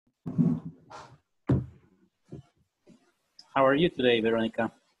How are you today,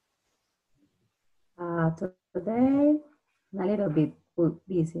 Veronica? Today, a little bit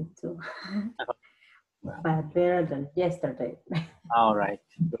busy too, but better than yesterday. All right.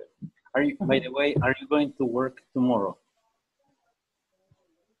 Good. Are you, by the way, are you going to work tomorrow?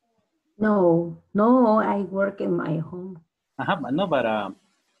 No, I work in my home. No, but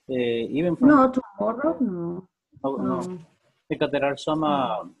even from No, tomorrow, no. no, because there are some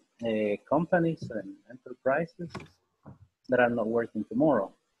companies and enterprises that are not working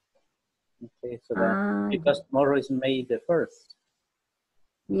tomorrow. Okay, so that because tomorrow is May the 1st.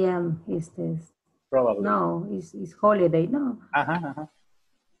 Yeah, it's this. Probably. No, it's holiday. No.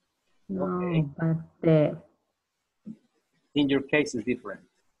 No, okay. But in your case, it's different.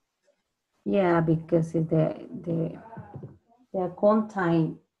 Yeah, because it's the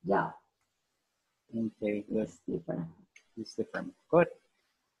content. Yeah. Okay, good. It's different. It's different. Good.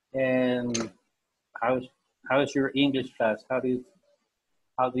 And how's your English class? How do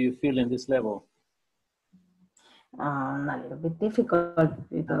you feel in this level? A little bit difficult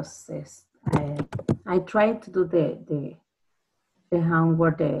because I tried to do the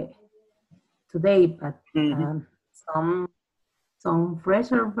homework today, but some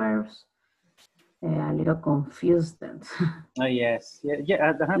fresher verbs a little confused them. Oh yes,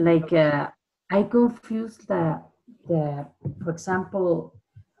 yeah. Like I confused the for example,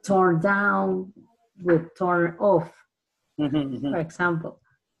 turn down with turn off. For example.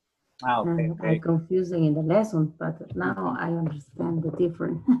 Okay. I confusing in the lesson, but now I understand the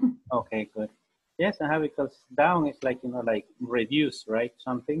difference. Okay, good. Yes, because down is like, like reduce, right?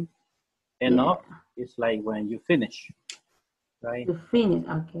 Something. And up is like when you finish, right? You finish,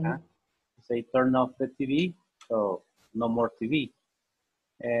 okay. You say turn off the TV, so no more TV.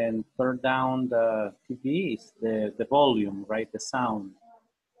 And turn down the TV is the volume, right? The sound.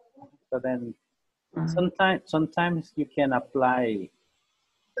 So then sometimes you can apply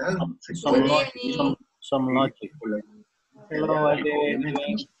some logic. Hello,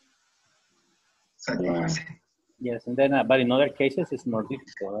 yes, and then but in other cases it's more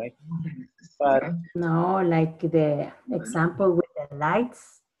difficult, right? But no, like the example with the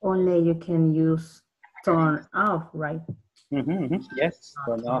lights, only you can use turn off, right? Yes,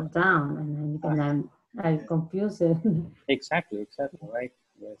 turn off. Down, and then I confuse it. Exactly, right?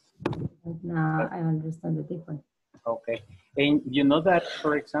 Yes. But now I understand the difference. Okay, and you know that,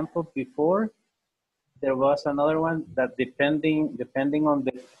 for example, before there was another one that depending on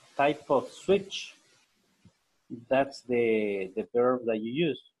the type of switch, that's the verb that you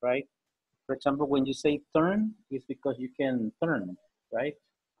use, right? For example, when you say turn, it's because you can turn, right?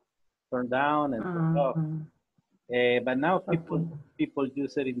 Turn down and turn off. But now people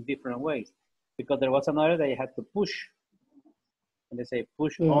use it in different ways, because there was another that you had to push, and they say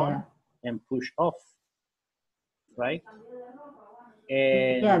push on and push off, right?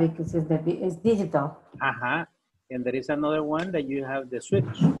 And, yeah, because it's digital. And there is another one that you have the switch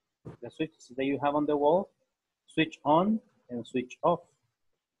that you have on the wall, switch on and switch off.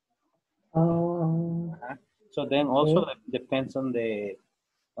 So then also depends on the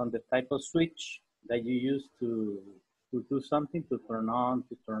type of switch that you use to do something, to turn on,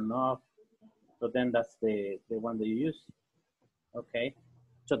 to turn off. So then that's the one that you use. Okay.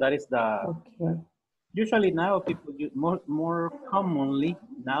 So that is the usually now people use more commonly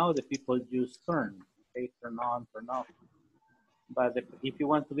now the people use turn. Okay, turn on, turn off. But if you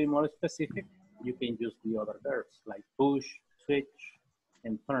want to be more specific, you can use the other verbs like push, switch,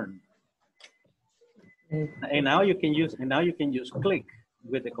 and turn. And now you can use click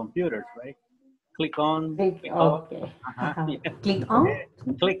with the computers, right? Click on, click off. Click on?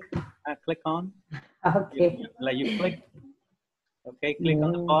 Click on. Okay. Like you click. Okay, click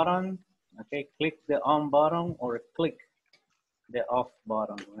on the button. Okay, click the on button or click the off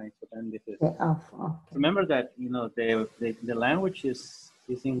button, right? So then this is off. Remember that the language is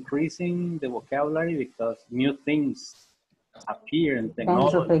increasing the vocabulary because new things appear in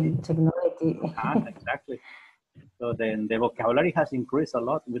technology. Exactly. So then the vocabulary has increased a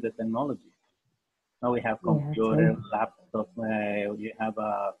lot with the technology. Now we have computer, laptop, you have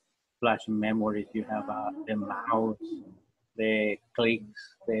flash memories, you have the mouse, the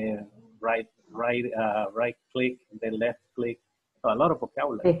clicks, the right click, the left click. So a lot of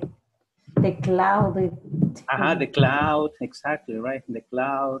vocabulary. The cloud. The cloud, exactly, right? The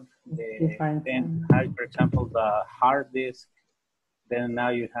cloud. Then, for example, the hard disk. Then now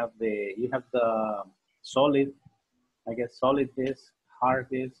you have the solid, I guess, solid disk, hard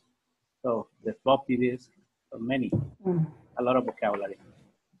disk. So the floppy disk. So many, a lot of vocabulary.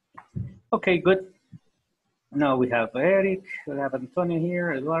 Okay, good. No, we have Eric, we have Antonio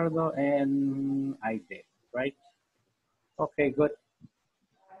here, Eduardo, and I did, right? Okay, good.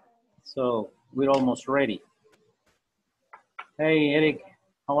 So we're almost ready. Hey, Eric,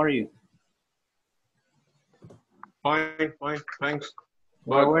 how are you? Fine, thanks.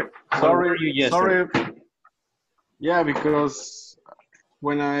 Where Sorry, were you yesterday? sorry. Yeah, because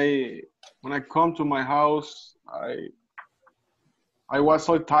when I come to my house, I was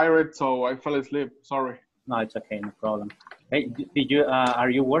so tired, so I fell asleep. Sorry. No, it's okay, no problem. Hey, did you?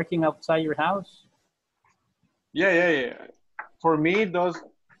 Are you working outside your house? Yeah. For me,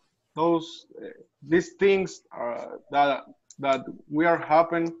 these things that we are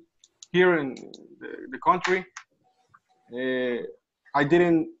happen here in the country. I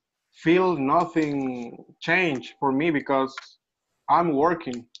didn't feel nothing change for me because I'm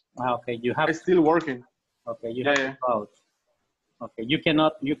working. Okay, you have. I still working. Okay, you have to go out. Okay, you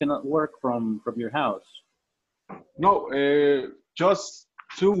cannot work from your house. No, just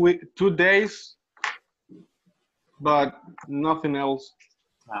 2 days, but nothing else.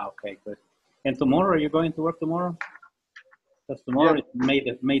 Okay, good. And tomorrow, are you going to work tomorrow? Because tomorrow is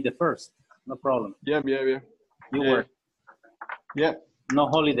May the 1st. No problem. Yeah. You work. Yeah. No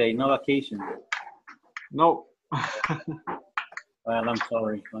holiday, no vacation. No. Well, I'm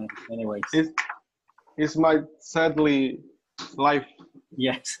sorry. Well, anyways. It's my sadly life.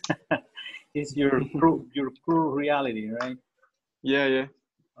 Yes. It's your cruel reality, right? Yeah.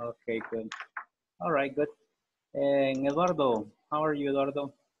 Okay, good. All right, good. And Eduardo, how are you,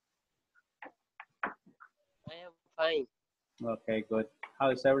 Eduardo? I am fine. Okay, good.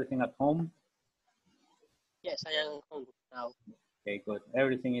 How is everything at home? Yes, I am home now. Okay, good.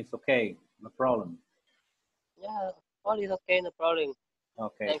 Everything is okay. No problem. Yeah, all is okay, no problem.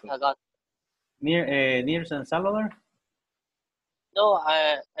 Okay. Thank Good. God. Near San Salvador? No,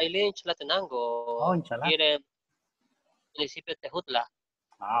 I live in Chalatenango. Oh, in Chala. Here in municipio de Tejutla.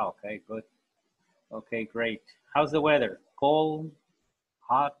 Ah, okay, good. Okay, great. How's the weather? Cold,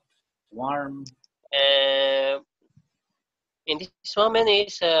 hot, warm? In this moment,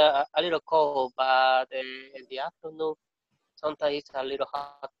 it's a little cold, but in the afternoon, sometimes it's a little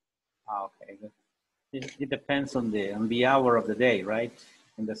hot. Ah, okay, good. It depends on the hour of the day, right?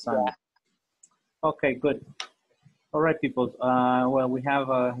 In the sun. Yeah. Okay, good. All right, people. Well, we have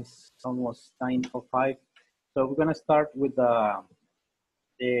it's almost 9:05, so we're gonna start with the.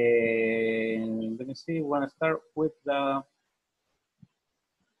 Let me see. We want to start with the.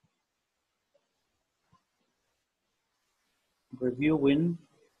 Reviewing.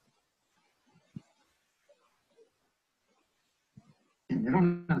 Era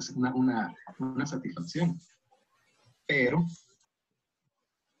una satisfacción, pero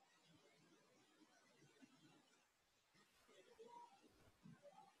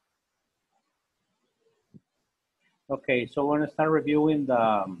Okay, so we're gonna start reviewing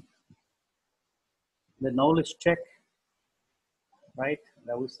the knowledge check, right?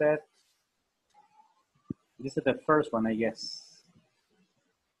 That we said. This is the first one, I guess.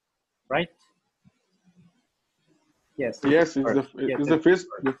 Right? Yes. Yes, it's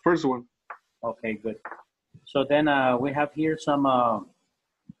the first one. Okay, good. So then we have here some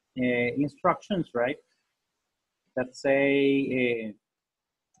instructions, right? That say,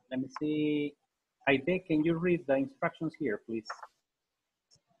 let me see. Aide, can you read the instructions here, please?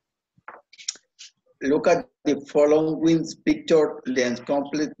 Look at the following picture, then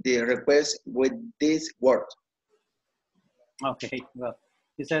complete the request with this word. Okay, well,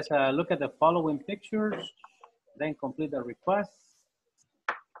 it says, look at the following pictures, then complete the request.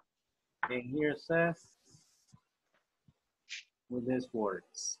 And here it says, with these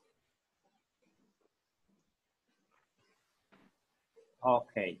words.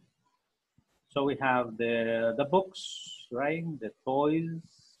 Okay. So we have the books, right? The toys,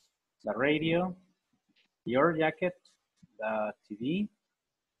 the radio, your jacket, the TV.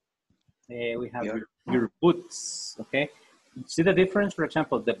 We have your boots, okay? See the difference? For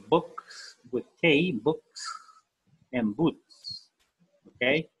example, the books with K, books, and boots,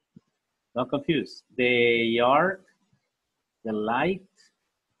 okay? Don't confuse. The yard, the light,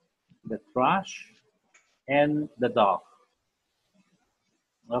 the trash, and the dog,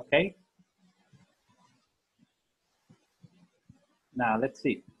 okay? Now, let's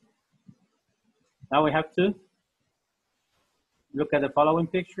see. Now we have to look at the following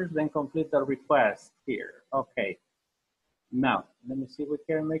pictures, then complete the request here. Okay. Now, let me see if we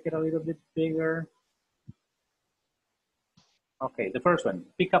can make it a little bit bigger. Okay, the first one.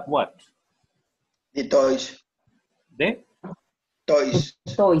 Pick up what? The toys. The? Toys.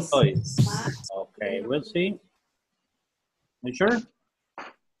 Toys. Toys. Okay, we'll see. You sure?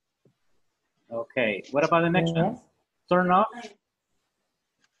 Okay, what about the next one? Yes. Turn off.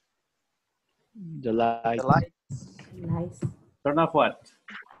 The light. Lights. Turn off what?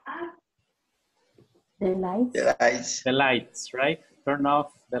 The lights. The lights. The lights, right? Turn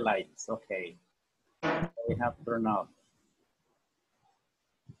off the lights. Okay. We have turn off.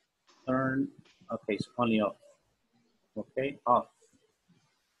 Turn, okay, it's only off. Okay, off.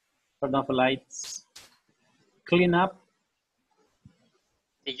 Turn off the lights. Clean up.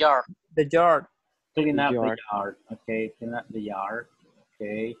 The yard. The yard. Clean The up yard. the yard. Okay, clean up the yard.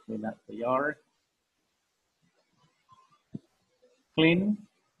 Okay, clean up the yard. Clean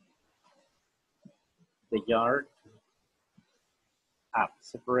the yard up,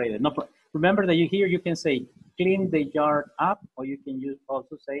 separated. No, remember that you can say clean the yard up, or you can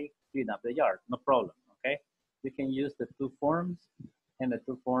also say clean up the yard. No problem. Okay, you can use the two forms, and the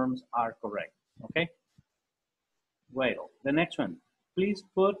two forms are correct. Okay. Well, the next one. Please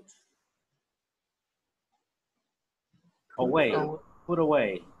put away. Put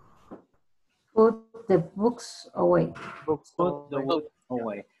away. Put the books away. Books. Put the books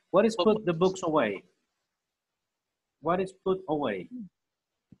away. What is put the books away? What is put away?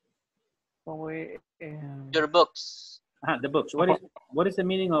 Away. Your books. The books. What is the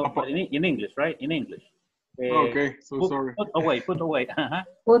meaning of in English, right? In English. Okay, so put, sorry. Put away. Put away.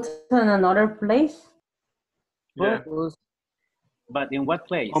 Put in another place. Yeah. But in what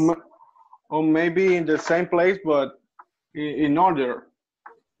place? Or maybe in the same place, but in order.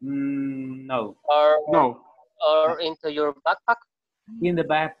 No. Or into your backpack. In the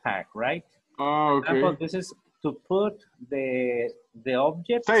backpack, right? Oh, okay. Example, this is to put the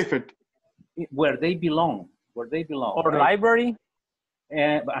objects. Save it. Where they belong. Where they belong. Or right? library.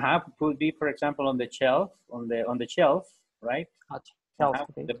 Could be, for example, on the shelf, on the shelf, right? Shelf,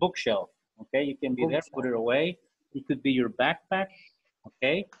 okay. The bookshelf. Okay, you can be there, put it away. It could be your backpack.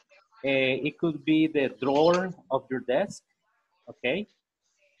 Okay, it could be the drawer of your desk. Okay,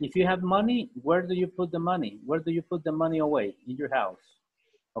 if you have money, where do you put the money? Where do you put the money away in your house?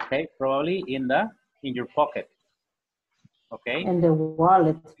 Okay, probably in your pocket. Okay, And the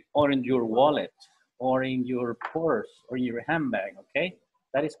wallet. or in your wallet, or in your purse, or in your handbag. Okay,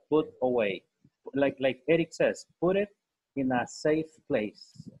 that is put away. Like Eric says, put it in a safe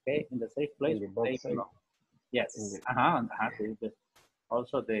place. Okay, in the safe place. Yes.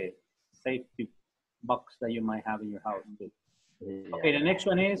 Also the safety box that you might have in your house. Okay, the next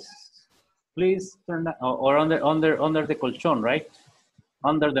one is please turn that, or under the colchón, right?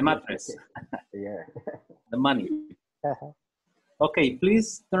 Under the mattress. Yeah. The money. Okay,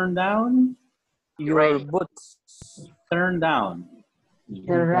 please turn down Your boots. Turn down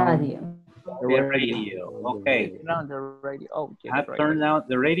The radio. the radio. Okay. Down the radio. Oh, I have turned down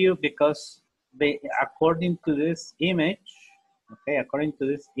the radio because according to this image, okay, according to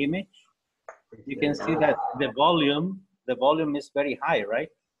this image, you can see that the volume is very high, right?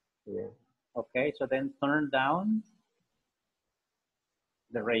 Yeah. Okay, so then turn down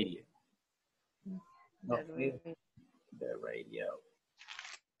the radio. Okay, the radio.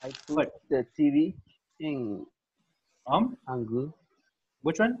 I put the TV in angle.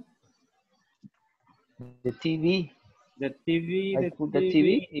 Which one? The TV. The TV. I put the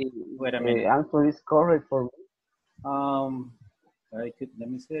TV. Wait a minute. Answer is correct for me. Let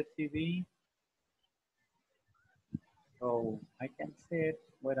me see the TV. Oh, I can see it.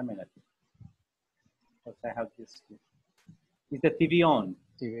 Wait a minute. Because I have this. Is the TV on?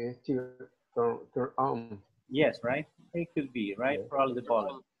 TV turn on. Yes, right? It could be, right? Yeah. Probably the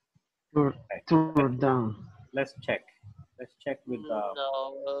volume. Turn down. Let's check. Let's check with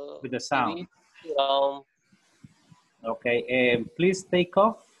the TV, sound. Okay, please take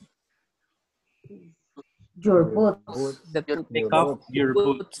off. Your boots. Take off your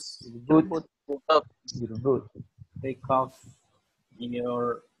boots. Your boot. Take off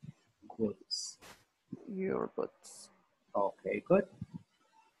your boots. Your boots. Okay, good.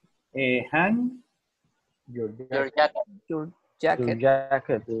 Hang Your jacket. Your jacket. your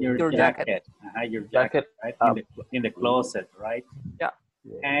jacket. Your jacket, right? In the closet, right? Yeah.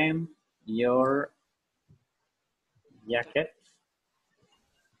 And your jacket.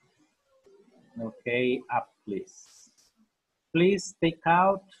 Okay, up, please. Please take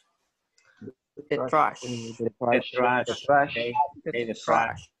out The trash. the trash. Okay, okay, the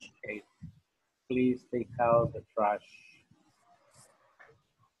trash. Okay. Please take out the trash.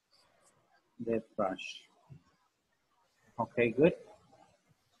 The trash. Okay, good.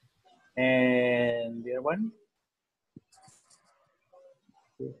 And the other one.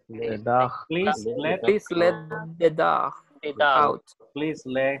 The dog. Please let the dog out. Please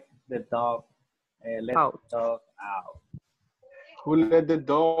let the dog Out. the dog out. Who let the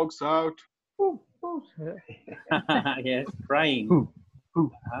dogs out? Yes, crying.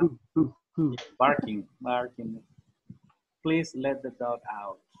 Barking. Please let the dog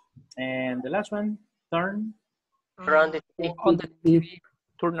out. And the last one, turn. Turn the TV. On the TV.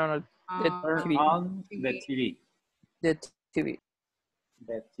 Turn on the Turn TV. on the TV. The TV.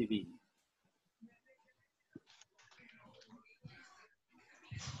 The TV.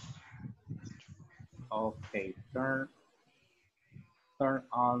 Okay, turn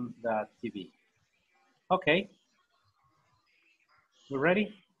on the TV. Okay, we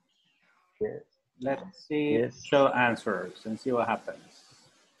ready? Yes. Let's see, Yes. show answers and see what happens.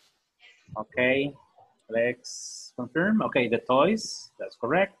 Okay, let's confirm. Okay, the toys, that's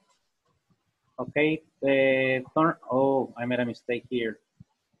correct. Okay, turn, oh, I made a mistake here.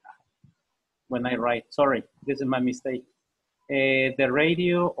 When I write, sorry, this is my mistake. The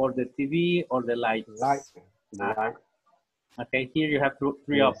radio or the TV or the lights? The light. Okay, here you have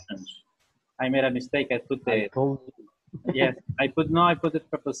three Yes. options. I made a mistake, I put the, I told you. yes, I put the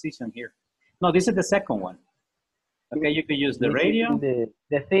preposition here. No, this is the second one. Okay, you could use the This is radio,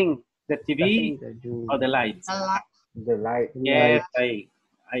 the thing. the The TV, thing that you. or the lights. The light. Yes, I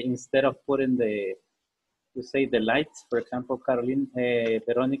instead of putting to say the lights, for example, Caroline,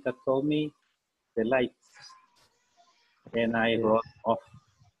 Veronica told me the lights, and I wrote off.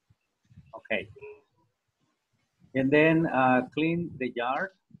 Okay. And then clean the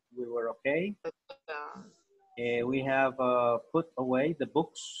yard, we were okay. We have put away the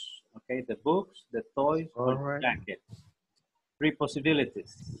books, okay, the books, the toys, or Alright. jackets. Three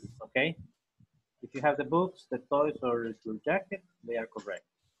possibilities, okay? If you have the books, the toys, or your jacket, they are correct.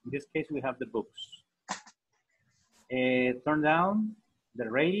 In this case, we have the books. Turn down the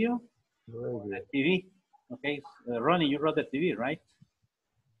radio, the TV, okay? Ronnie, you wrote the TV, right?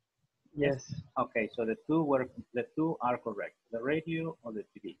 Yes. Okay, so the two are correct, the radio or the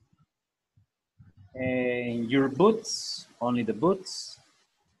TV. And your boots, only the boots.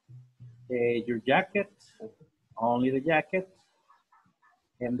 Your jacket, only the jacket.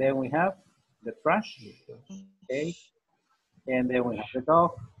 And then we have the trash, okay? And then we have the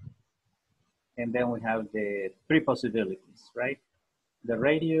dog. And then we have the three possibilities, right? The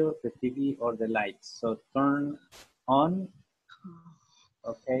radio, the TV, or the lights. So turn on,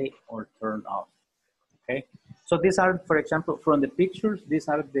 okay, or turn off, okay? So these are, for example, from the pictures, these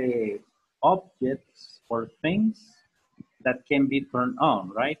are the objects or things that can be turned on,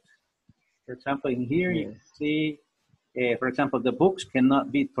 right? For example, in here, you can see, for example, the books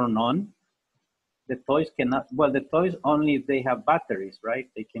cannot be turned on. The toys cannot, well, the toys only if they have batteries, right?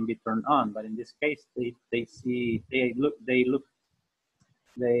 They can be turned on, but in this case, they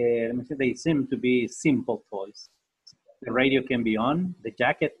seem to be simple toys. The radio can be on, the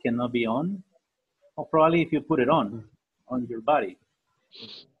jacket cannot be on, or probably if you put it on your body.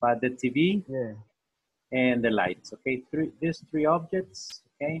 But the TV and the lights, okay? These three objects,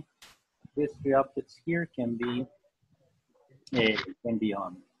 okay? These three objects here can be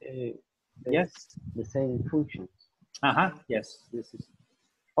on. Yes? The same functions. Yes, this is.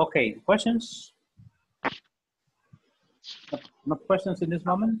 Okay, questions? No questions in this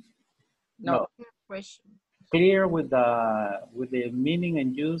moment? No. Question. Clear with the meaning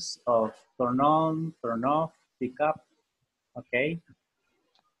and use of turn on, turn off, pick up, okay?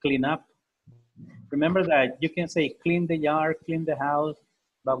 Clean up. Remember that you can say clean the yard, clean the house,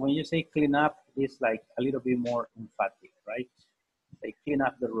 but when you say clean up, it's like a little bit more emphatic, right? Say clean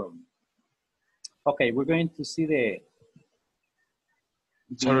up the room. Okay, we're going to see the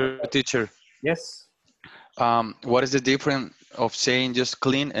Sorry, teacher. Yes. What is the difference of saying just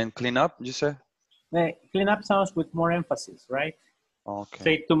clean and clean up, you said? Clean up sounds with more emphasis, right? Okay.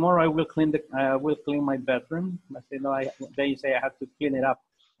 Say tomorrow I will clean my bedroom. I say no. Then you say I have to clean it up.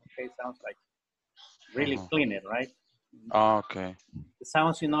 Okay, sounds like really clean it, right? Okay. It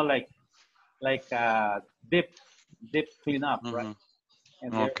sounds, like deep clean up, right?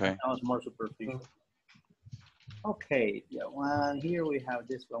 And it sounds more superficial. Okay, yeah. Well, here we have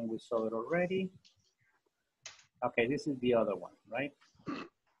this one. We saw it already. Okay, this is the other one, right?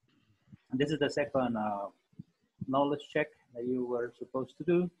 And this is the second knowledge check that you were supposed to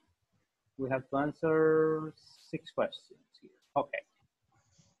do. We have to answer 6 questions here. Okay,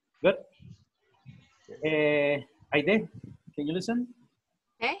 good. Aide, can you listen?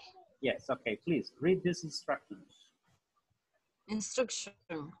 Okay. Yes, okay, please read these instructions. Instruction.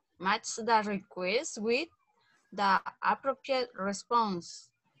 Match the request with the appropriate response.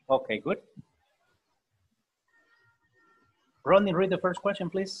 Okay, good. Ronnie, read the first question,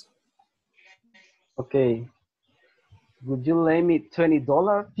 please. Okay. Would you lend me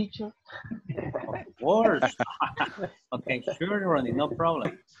 $20, teacher? Of course. Okay, sure, Ronnie, no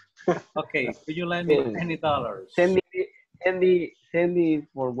problem. Okay, could you lend me $20? Send me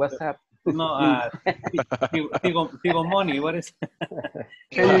for WhatsApp. No, Tigo money, what is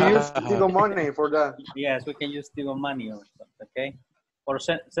Can you use Tigo money for that? Yes, we can use Tigo money or something, okay? Or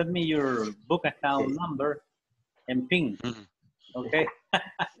send me your book account number and PIN, okay?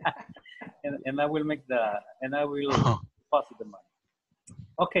 and I will make and I will deposit the money.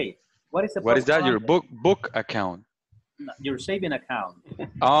 Okay, what is the What is that? Your answer? book account? No, your saving account.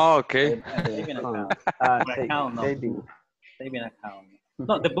 Oh, okay. Saving account. Saving. Saving account.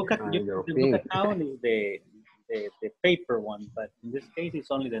 No, the book account is the paper one, but in this case,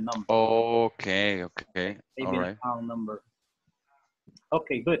 it's only the number. Okay, okay. All Saving right. account number.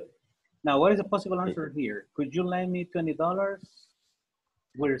 Okay, good. Now, what is the possible answer here? Could you lend me $20?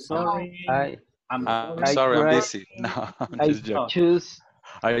 We're sorry. I'm sorry, I'm busy. No, I'm just joking.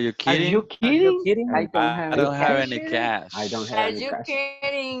 Are you kidding? Are you kidding? I don't have any cash. I don't have Are any you cash.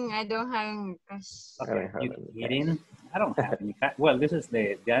 kidding? I don't have any cash. Okay, you kidding? I don't have any cash. Well, this is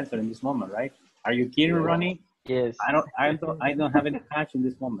the answer in this moment, right? Are you kidding, Ronnie? Yes. I don't have any cash in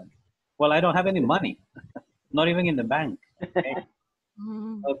this moment. Well, I don't have any money, not even in the bank. Okay.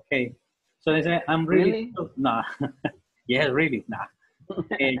 Okay. So they say, I'm really? Nah. Yeah, really? Nah.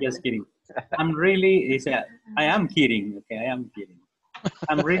 Okay, just kidding. I am kidding. Okay, I am kidding.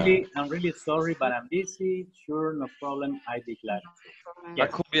 I'm really sorry, but I'm busy. Sure, no problem. I'd be glad to.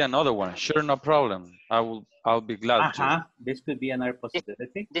 That could be another one. Sure, no problem. I'll be glad to. This could be another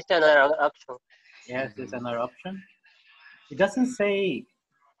possibility. This is another option. Yes, there's another option. It doesn't say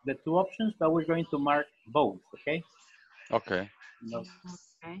the two options, but we're going to mark both, okay? Okay. No.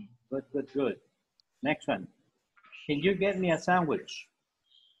 Okay. Good. Next one. Can you get me a sandwich?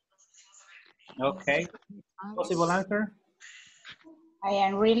 Okay. Possible answer? I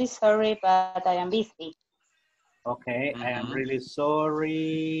am really sorry, but I am busy. Okay, I am really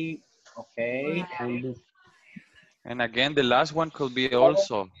sorry. Okay. And again, the last one could be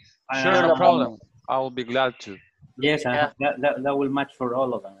also. Sure, no problem. I will be glad to. Yes, that will match for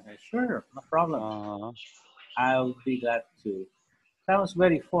all of them. Sure, no problem. I'll be glad to. Sounds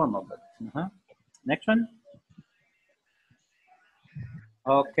very formal, but next one.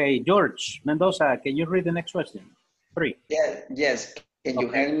 Okay, George Mendoza, can you read the next question? 3. Yes. Can you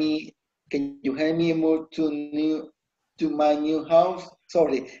help me? Can you help me move to my new house?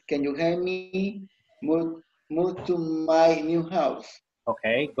 Sorry. Can you help me move to my new house?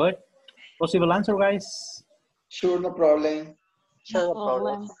 Okay, good. Possible answer, guys? Sure, no problem. Sure, no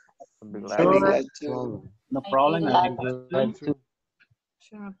problem. Sure. No problem.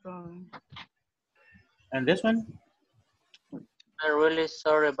 Sure, no problem. And this one? I'm really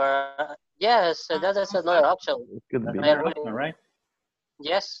sorry, but yes, that is another option. Could be. All right.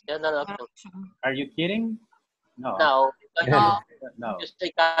 Yes, another option. Are you kidding? No. No. Just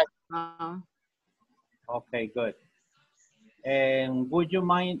take that. No. Okay, good. And would you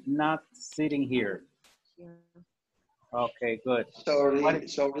mind not sitting here? Okay, good. Sorry,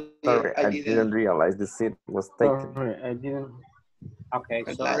 I didn't realize the seat was taken. Sorry, I didn't. Okay,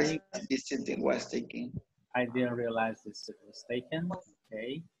 sorry. This seat was taken. I didn't realize this was taken.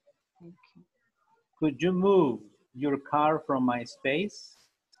 Okay. Could you move your car from my space?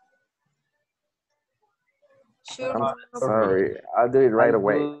 Sure. Sorry, I'll do it right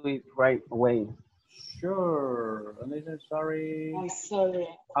away. Do it right away. Sure. Sorry. I'm sorry.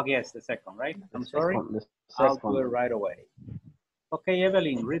 Oh, yes, the second, right? I'm sorry. The I'll second. do it right away. Okay,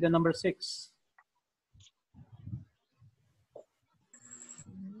 Evelyn, read the number 6.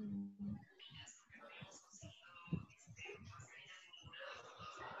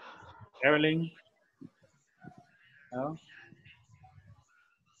 Evelyn? No?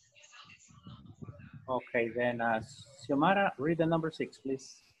 Okay, then Xiomara, read the number 6,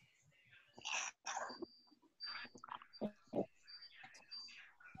 please.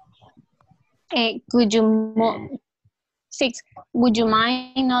 Would you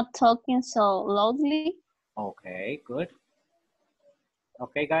mind not talking so loudly? Okay, good.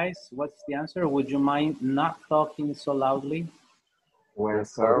 Okay, guys, what's the answer? Would you mind not talking so loudly? We're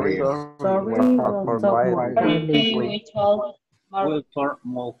sorry. We'll talk more quietly. We'll talk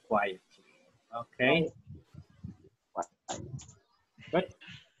more quietly. Okay. Good.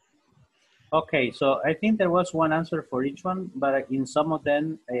 Okay, so I think there was one answer for each one, but in some of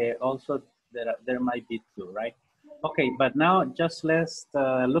them also there might be 2, right? Okay, but now just let's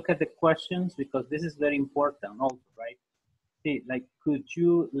look at the questions because this is very important also, right? See, like, could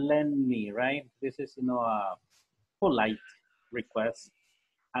you lend me, right? This is, a polite request,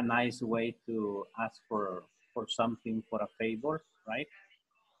 a nice way to ask for for something, for a favor, right?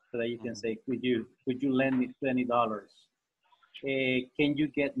 So that you can say, could you lend me $20? Can you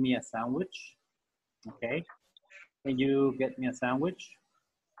get me a sandwich? Okay. Can you get me a sandwich?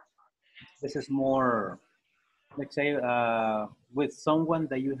 This is more, let's say, with someone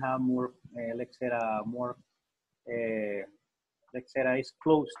that you have more, let's say, more, let's say, is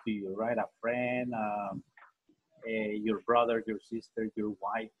close to you, right? A friend, your brother, your sister, your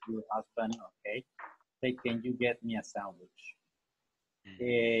wife, your husband. Okay. Say, can you get me a sandwich?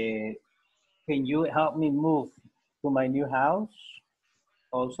 Can you help me move to my new house?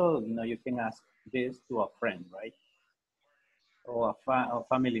 Also, you know, you can ask this to a friend, right? Or a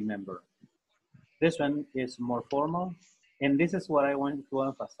family member. This one is more formal. And this is what I want to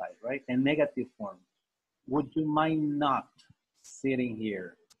emphasize, right? A negative form. Would you mind not sitting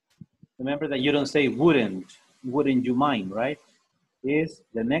here? Remember that you don't say wouldn't you mind, right? Is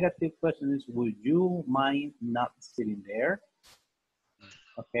the negative question is, would you mind not sitting there?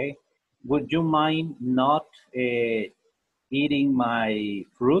 Okay. Would you mind not eating my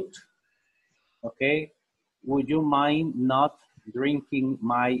fruit? Okay. Would you mind not drinking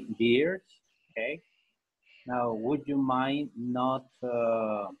my beers? Okay. Now, would you mind not,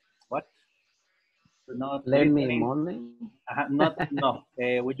 what? Not Lend me listening? money? Not, no.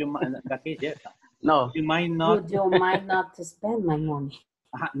 Would you mind, okay, yes. No. Would you mind not? Would you mind not to spend my money?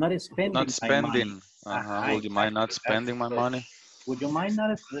 Not spending Not my money. spending. Would you mind not spending my money? Would you mind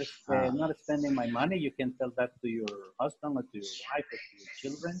not spending my money? You can tell that to your husband or to your wife or to your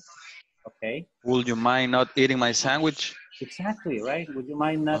children. Okay. Would you mind not eating my sandwich? Exactly, right? Would you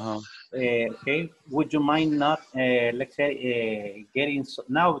mind not, okay. Would you mind not, let's say, getting,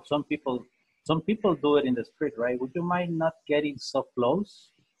 now some people do it in the street, right? Would you mind not getting so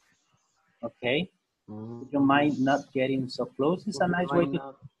close? Okay. Would you mind not getting so close? It's a nice way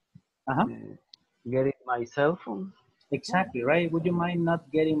to, getting my cell phone? Exactly, right? Would you mind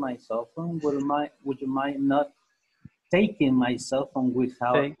not getting my cell phone? Would you mind not taking my cell phone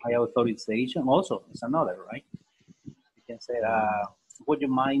without my authorization? Also, it's another, right? You can say, would you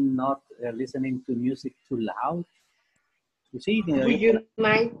mind not listening to music too loud? You see, you know, Would you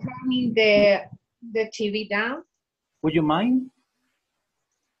mind turning the TV down? Would you mind?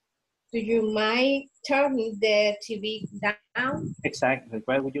 Do you mind turning the TV down? Exactly,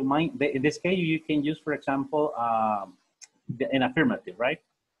 right? Would you mind? In this case, you can use, for example, an affirmative, right?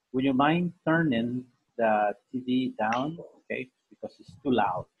 Would you mind turning the TV down? Okay, because it's too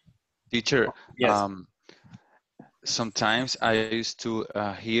loud. Teacher, yes. Sometimes I used to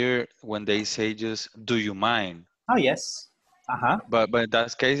hear when they say just, do you mind? Oh, yes. But in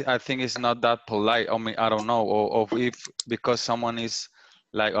that case, I think it's not that polite. I mean, I don't know, or if because someone is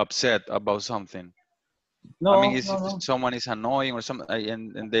like upset about something. No, I mean, if no. someone is annoying or something,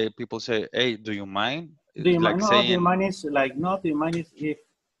 and the people say, hey, do you mind? Do you like mind? No, saying, do you mind is like, no, do you mind is if,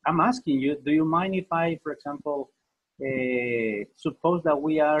 I'm asking you, do you mind if I, for example, suppose that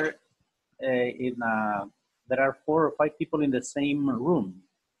we are there are 4 or 5 people in the same room,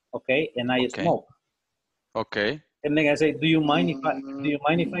 okay, and I smoke. Okay. And then I say, do you mind if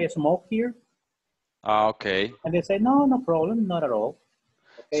I smoke here? Okay. And they say, no, no problem, not at all.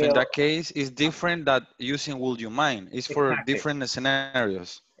 Okay, so in that case, it's different that using would you mind. It's for different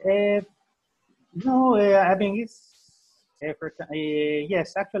scenarios. No, I mean, yes,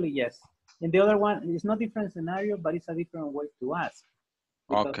 actually, yes. And the other one, it's not different scenario, but it's a different way to ask.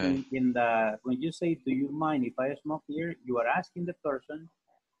 Because when you say, do you mind if I smoke here, you are asking the person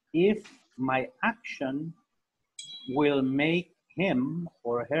if my action will make him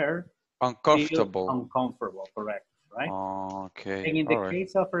or her uncomfortable. Feel uncomfortable, correct, right? Okay. And in the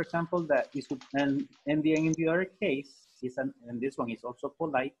case of, for example, that is, and in the other case, and this one is also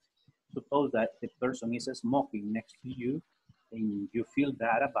polite, suppose that the person is smoking next to you and you feel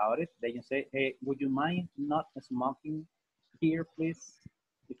bad about it, then you say, hey, would you mind not smoking here, please?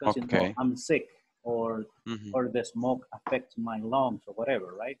 Because you know, I'm sick, or the smoke affects my lungs or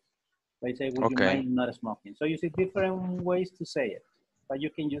whatever, right? They say, would you mind not smoking? So you see different ways to say it, but you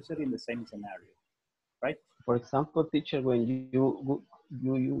can use it in the same scenario, right? For example, teacher, when you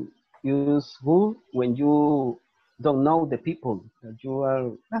use who when you don't know the people that you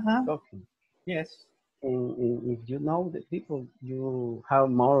are talking. Yes. And if you know the people, you have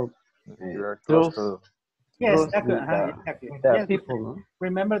more you're trust. Yes, exactly. The people. No?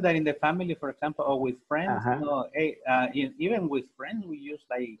 Remember that in the family, for example, or with friends, you know, even with friends, we use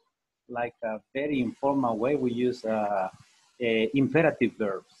like a very informal way. We use imperative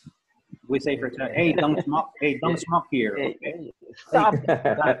verbs. We say, for example, hey, don't smoke. Hey, don't smoke here. Okay? Stop.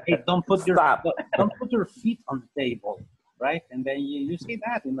 Hey, don't put your feet on the table, right? And then you say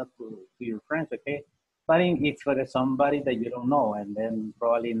that, you know, to your friends. Okay. But if there's somebody that you don't know, and then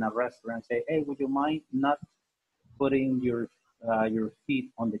probably in a restaurant say, hey, would you mind not putting your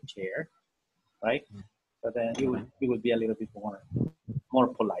feet on the chair, right? So then it would be a little bit more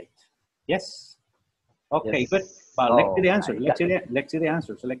polite. Yes. Okay, good. But let's see the answer. Let's see the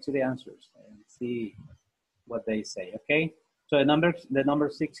answers. Let's see the answers and see what they say. Okay. So the number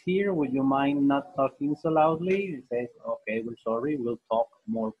 6 here. Would you mind not talking so loudly? It says, okay, we're sorry. We'll talk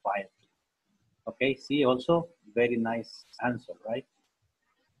more quietly. Okay. See, also very nice answer, right?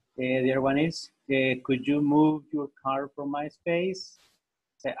 The other one is, could you move your car from my space?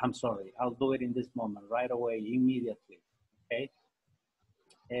 Say, I'm sorry. I'll do it in this moment, right away, immediately. Okay.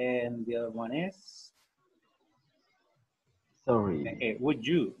 And the other one is, sorry. okay, would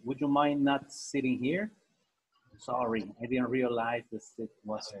you mind not sitting here? Sorry, I didn't realize the seat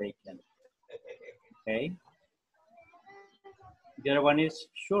was vacant. Okay. The other one is,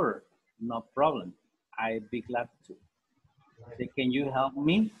 sure, no problem. I'd be glad to. Okay, can you help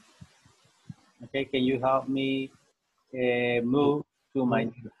me? Okay, can you help me move to my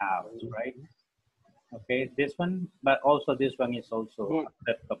new house, right? Okay, this one, but also this one is also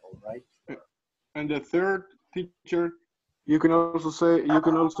acceptable, right? And the third, teacher, you can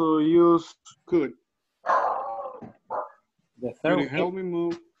also use could. The third, could you help me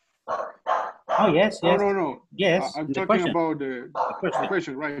move? Oh, yes, yes. No. Yes, I'm the talking question. about the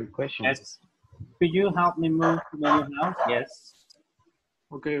question, right? Question. Yes. Could you help me move to my new house? Yes.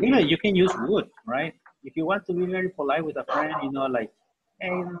 Okay. You know, you can use would, right? If you want to be very polite with a friend, you know, like,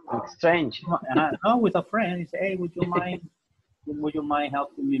 hey, strange. No, with a friend, you say, hey, would you mind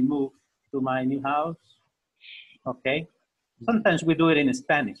helping me move to my new house? Okay. Sometimes we do it in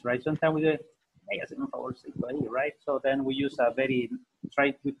Spanish, right? Sometimes we do it, hey, hazme un favorcito ahí, right? So then we use we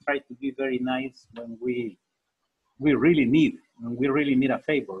try to be very nice when we really need a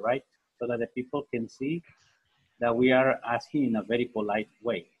favor, right? So that the people can see that we are asking in a very polite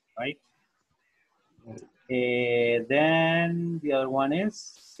way, right? Then the other one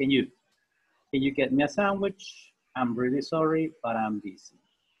is, can you get me a sandwich? I'm really sorry, but I'm busy,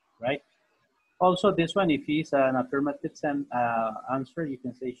 right? Also, this one, if it's an affirmative answer, you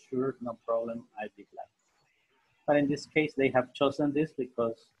can say, sure, no problem, I'd be glad. But in this case, they have chosen this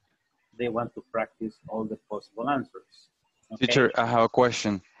because they want to practice all the possible answers. Okay? Teacher, I have a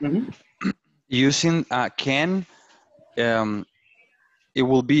question. Using can,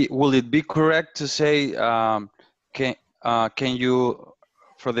 will it be correct to say, can you,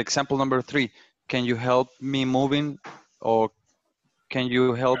 for the example number 3, can you help me moving, or can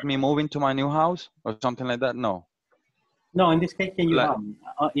you help me moving to my new house, or something like that? No. No, in this case, can you help me?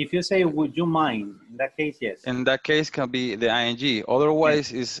 If you say, would you mind? In that case, yes. In that case, can be the ing.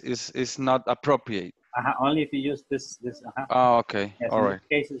 Otherwise, is not appropriate. Only if you use this. Oh, okay. Yes, All in right. this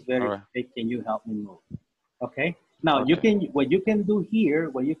case, it's very. Hey, can you help me move? Okay. Now Okay. what you can do here,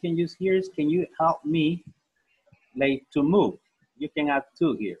 what you can use here is, can you help me, like, to move? You can add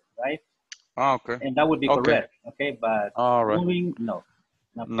to here, right? Oh, okay. And that would be correct. Okay, but all right. moving, no.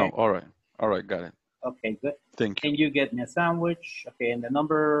 Okay. No. All right. Got it. Okay, good. Thank you. Can you get me a sandwich? Okay, and the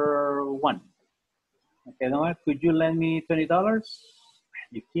number 1. Okay, now could you lend me $20?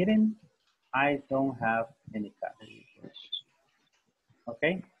 You kidding? I don't have any cash.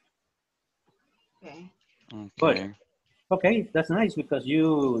 Okay. Okay. Good. Okay, that's nice because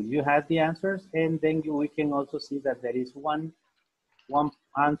you had the answers, and then we can also see that there is one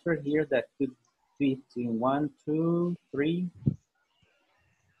answer here that could fit in 1, 2, 3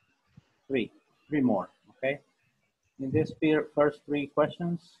 more. Okay. In this first 3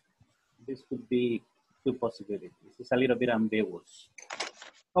 questions, this could be 2 possibilities. It's a little bit ambiguous.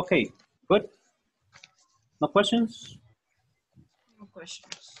 Okay, good. No questions? No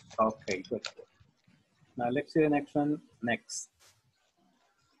questions. Okay, good. Now let's see the next one next.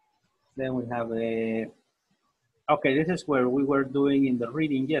 Then we have okay, this is where we were doing in the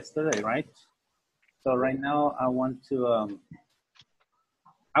reading yesterday, right? So right now I want to,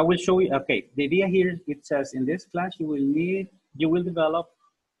 I will show you, okay, the idea here, it says in this class you will develop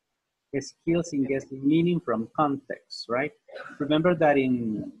skills in guessing meaning from context, right? Remember that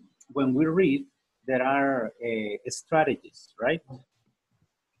when we read, there are strategies, right?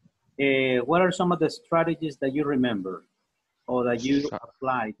 What are some of the strategies that you remember or that you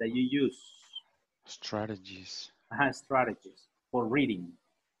apply, that you use? Strategies. Strategies for reading.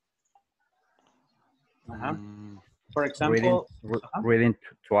 For example, reading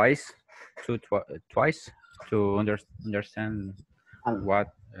twice to understand what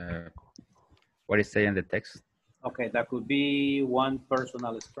is saying in the text. Okay, that could be one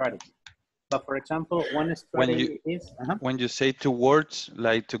personal strategy. But for example, one strategy is when you say 2 words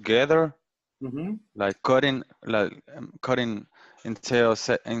like together, Mm-hmm. Like cutting, cutting instead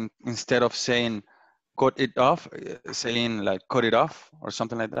of saying cut it off, saying like cut it off or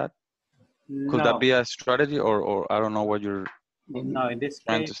something like that. Could that No, be a strategy, or I don't know what you're no. In this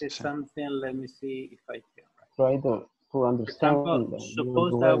trying case, to it's say? something. Let me see if I can. Try to For understand example, that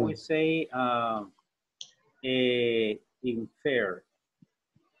suppose you're that we ready. say infer.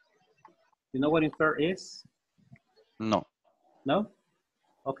 You know what infer is? No. No?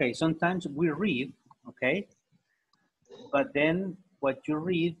 Okay, sometimes we read, okay, but then what you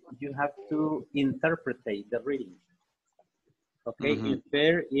read, you have to interpret the reading. Okay, Mm-hmm.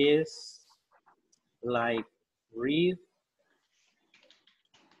 infer is like read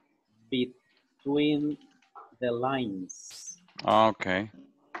between the lines. Okay.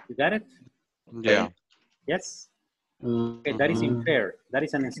 You got it? Yeah. Yes? Mm-hmm. Okay, that is infer. That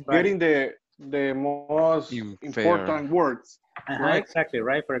is an Getting strategy. the most Infer. important words, right? Exactly,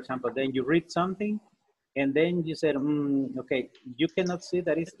 right? For example, then you read something and then you said, okay, you cannot see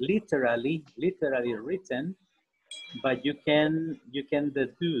that it's literally written, but you can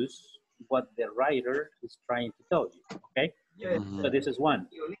deduce what the writer is trying to tell you, okay? Mm-hmm. So this is one.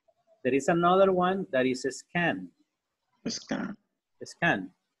 There is another one that is a scan. Scan. A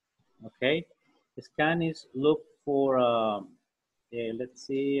scan, okay? A scan is look for, let's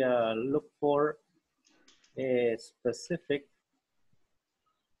see, look for a specific,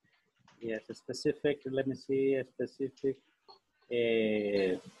 yes, a specific, let me see, a specific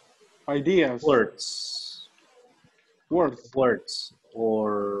Ideas. words or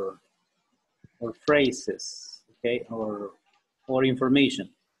phrases, okay, or information.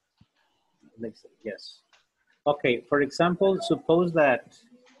 Let's say, yes. Okay, for example, suppose that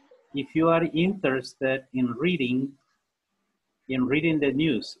if you are interested in reading the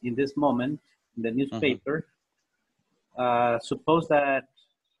news in this moment, in the newspaper, suppose that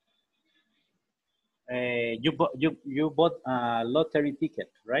you bought a lottery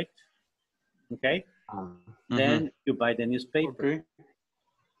ticket, right? Okay. Then you buy the newspaper.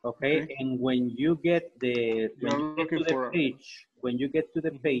 Okay. And when you get to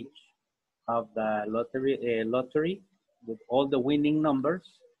the page of the lottery with all the winning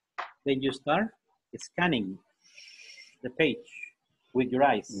numbers, then you start scanning the page with your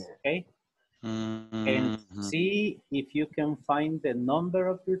eyes. Okay. And see if you can find the number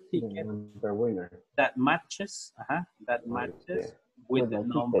of your ticket that matches with the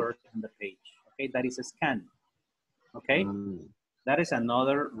numbers on the page. Okay, that is a scan. Okay, that is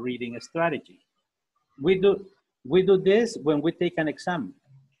another reading strategy. We do this when we take an exam.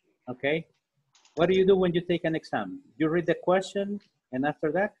 Okay, what do you do when you take an exam? You read the question, and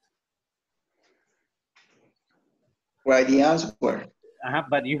after that, write the answer.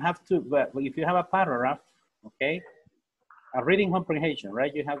 But you have to. But if you have a paragraph, okay, a reading comprehension,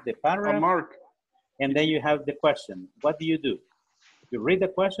 right? You have the paragraph, and then you have the question. What do? You read the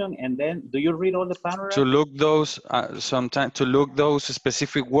question, and then do you read all the paragraph? To look those sometimes to look those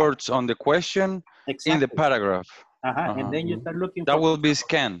specific words on the question in the paragraph. And then you start looking. That will be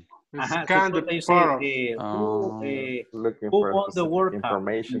scan. Scan the paragraph. Looking who for won the World Cup?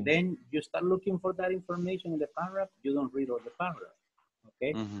 information. And then you start looking for that information in the paragraph. You don't read all the paragraph.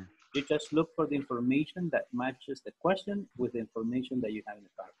 Okay. You just look for the information that matches the question with the information that you have in the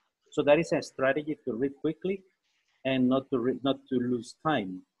paragraph. So that is a strategy to read quickly and not to lose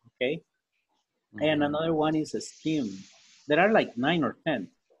time. Okay. And another one is a skim. There are like 9 or 10.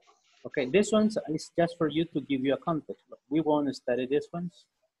 Okay, this one is just for you to give you a context. We won't study these ones.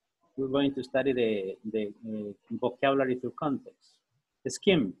 We're going to study the vocabulary through context. The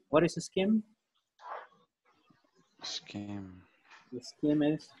skim. What is a skim? Skim. The skim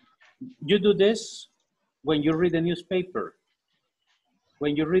is, you do this when you read the newspaper.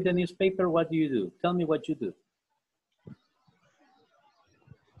 When you read the newspaper, what do you do? Tell me what you do.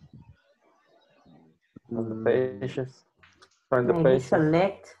 The pages. Find the Maybe pages.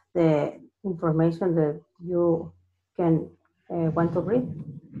 select the information that you can want to read.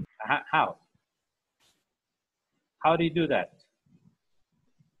 How? How do you do that?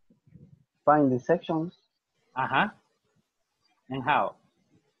 Find the sections. And how?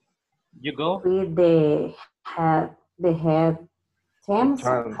 You go? Read the head terms.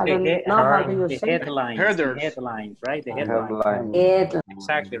 I don't know how do you say headlines. The headlines, right? The headlines.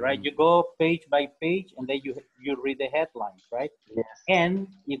 Exactly, right? You go page by page and then you read the headlines, right? Yes. And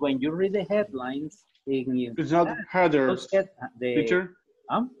when you read the headlines, it's not headers. Teacher?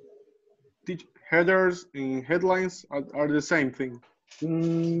 Headers and headlines are the same thing.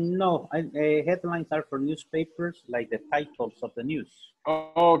 No, headlines are for newspapers, like the titles of the news.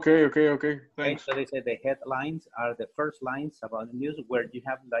 Oh, okay. Okay, Thanks. so they say the headlines are the first lines about the news where you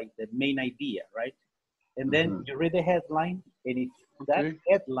have like the main idea, right? And then you read the headline, and if that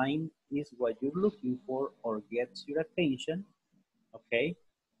headline is what you're looking for or gets your attention, okay,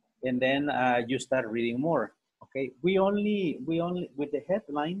 and then you start reading more. Okay, we only with the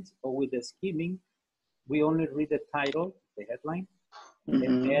headlines or with the skimming, we only read the title, the headline,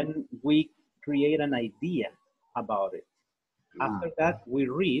 and then we create an idea about it. After that, we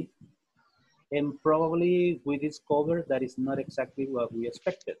read, and probably we discover that it's not exactly what we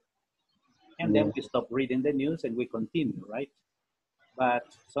expected. And then we stop reading the news and we continue, right? But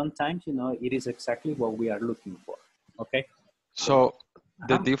sometimes, you know, it is exactly what we are looking for, okay? So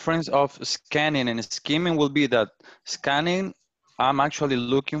the difference of scanning and skimming will be that scanning, I'm actually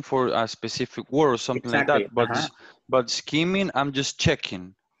looking for a specific word or something like that. But skimming, I'm just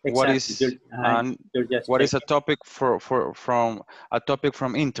checking what is what is a topic from a topic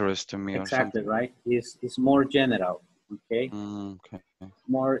from interest to me or something. Right? It's more general, okay? Okay.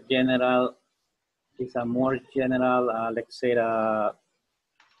 More general. It's a more general, let's say,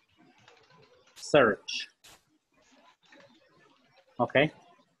 search. Okay.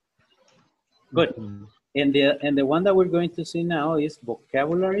 Good. And the one that we're going to see now is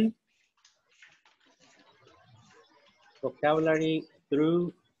vocabulary. Vocabulary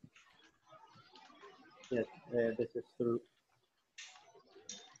through. Yes, this is through.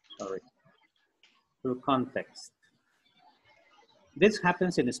 Sorry. Through context. This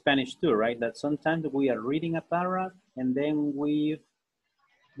happens in Spanish too, right? That sometimes we are reading a paragraph and then we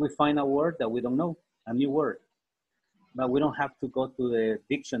find a word that we don't know, a new word. But we don't have to go to the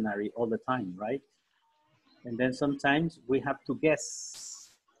dictionary all the time, right? And then sometimes we have to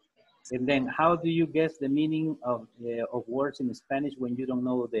guess. And then how do you guess the meaning of words in Spanish when you don't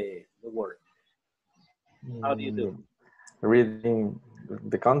know the word? How do you do? Reading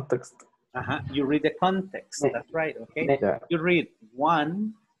the context. You read the context, that's right, okay? Yeah. You read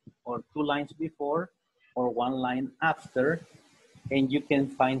one or two lines before or one line after, and you can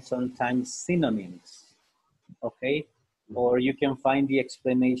find sometimes synonyms, okay? Or you can find the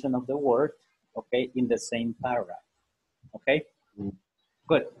explanation of the word, okay, in the same paragraph, okay?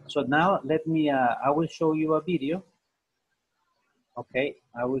 Good, so now let me, I will show you a video, okay?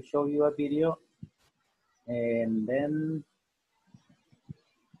 I will show you a video, and then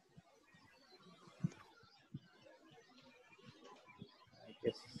I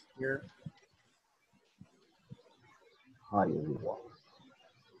guess here. Hi, everyone.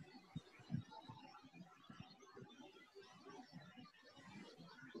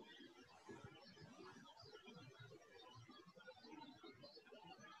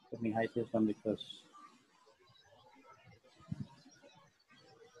 Let me hide this one because.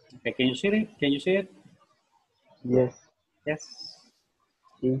 Okay, can you see it? Can you see it? Yes. Yes.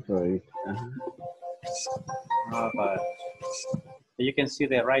 Infrared. But you can see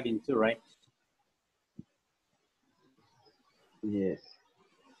the writing too, right? Yes.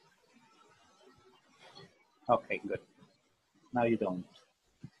 Okay, good. Now you don't.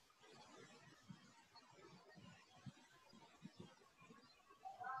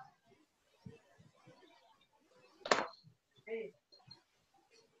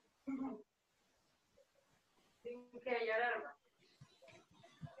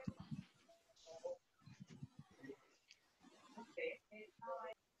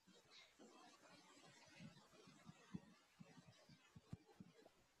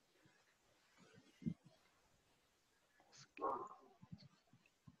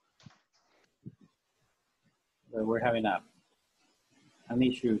 We're having an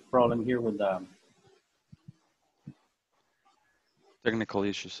issue problem here with Technical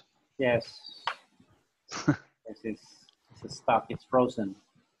issues. yes. It's stuck, it's frozen.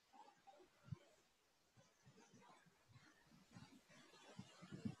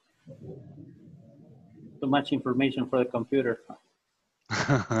 Too much information for the computer.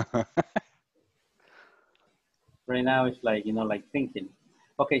 Right now it's like, you know, like thinking.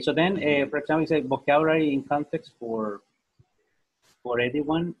 Okay, so then, for example, you say vocabulary in context for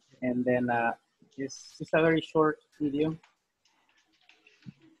anyone, and then it's a very short video.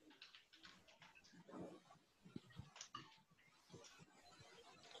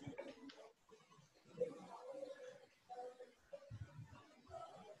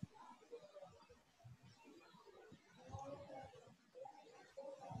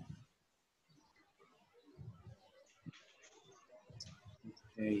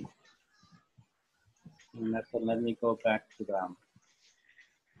 Okay. And let me go back to the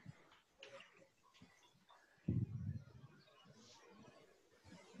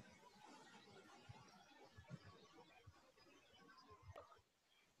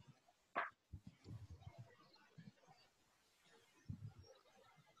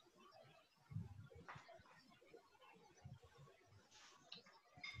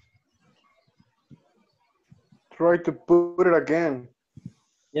Try to put it again.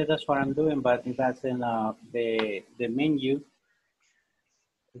 Yeah, that's what I'm doing, but that's in the menu.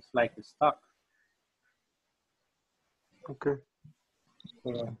 It's like stuck. Okay.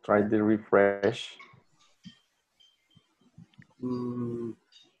 Try the refresh.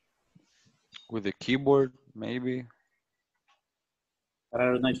 With the keyboard, maybe. But I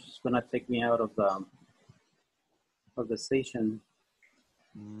don't know if it's gonna take me out of the session.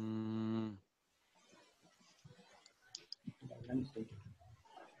 Let me see.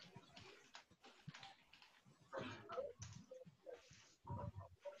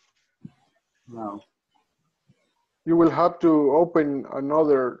 No. You will have to open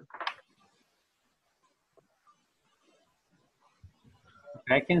another.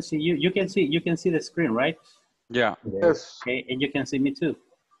 I can see you. You can see the screen, right? Yeah. Yes. Okay, and you can see me too.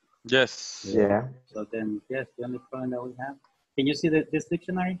 Yes. Yeah. So then, yes, the only problem that we have. Can you see this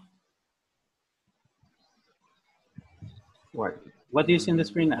dictionary? What do you see on the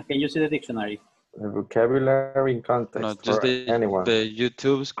screen now? Can you see the dictionary? The vocabulary in context No, just for anyone. the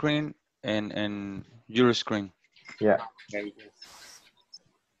YouTube screen and your screen. Yeah. Okay, yes.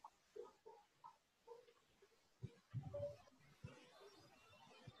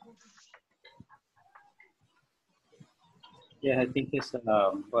 Yeah, I think it's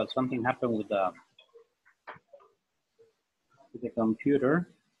well, something happened with the computer.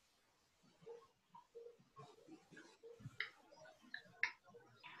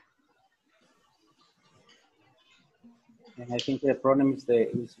 And I think the problem is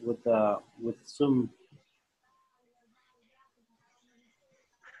with Zoom.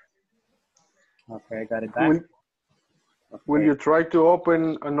 Okay, I got it back. Will you try to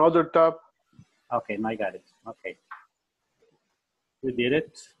open another tab? Okay, now I got it. Okay. We did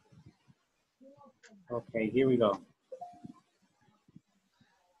it. Okay, here we go.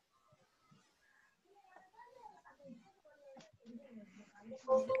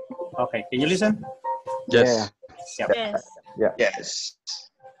 Okay, can you listen? Yes. Yeah. Yes. Yeah. Yes.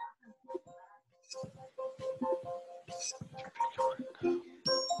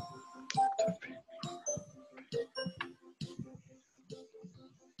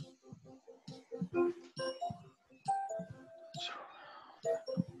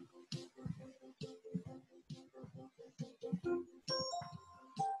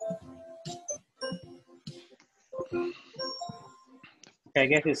 Okay,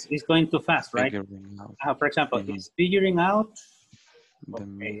 I guess it's going too fast, right? Figuring out. For example, it's figuring out. The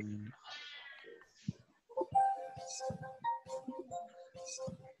Okay.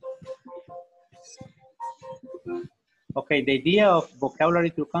 Okay, the idea of vocabulary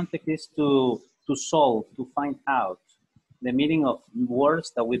through context is to solve, to find out the meaning of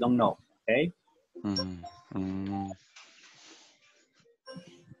words that we don't know, okay?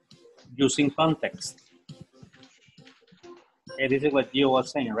 Using context. Okay, this is what you were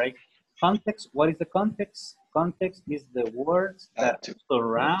saying, right? Context, what is the context? Context is the words that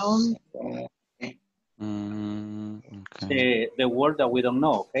surround the word that we don't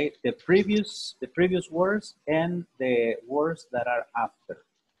know, okay? The previous words and the words that are after,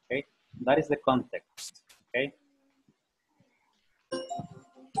 okay? That is the context, okay?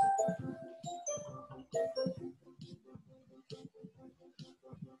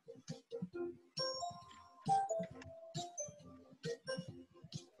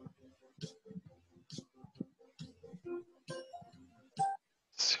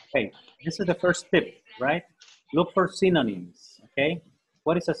 Okay, this is the first tip, right? Look for synonyms, okay?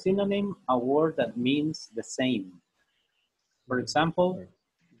 What is a synonym? A word that means the same. For example,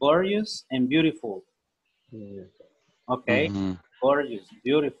 gorgeous and beautiful. Okay, gorgeous,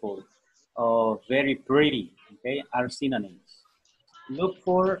 beautiful, very pretty, okay, are synonyms. Look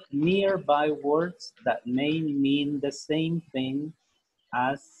for nearby words that may mean the same thing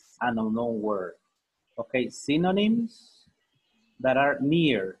as an unknown word. Okay, synonyms that are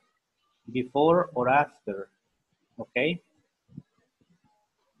near, before or after, okay?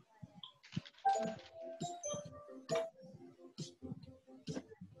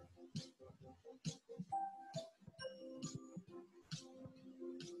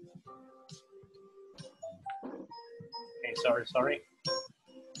 Okay, sorry.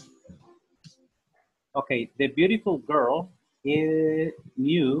 Okay, the beautiful girl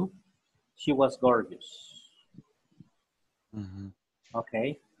knew she was gorgeous.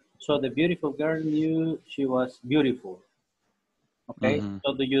 Okay, so the beautiful girl knew she was beautiful. Okay,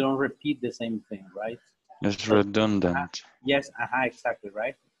 so you don't repeat the same thing, right? It's redundant. Yes, exactly,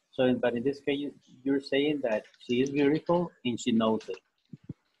 right? So, but in this case, you're saying that she is beautiful and she knows it.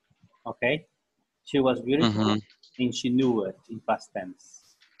 Okay, she was beautiful and she knew it in past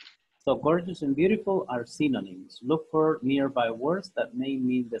tense. So gorgeous and beautiful are synonyms. Look for nearby words that may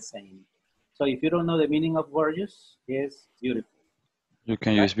mean the same. So if you don't know the meaning of gorgeous, is beautiful. You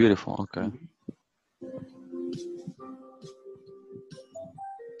can use beautiful, okay.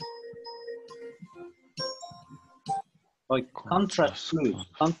 So contrast clues.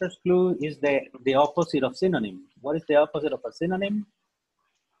 Contrast clue is the opposite of synonym. What is the opposite of a synonym?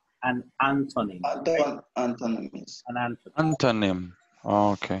 An antonym. Antonyms. An antonym. Antonym.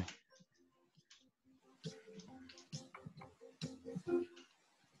 Oh, okay.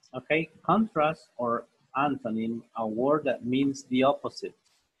 Okay, contrast or antonym, a word that means the opposite.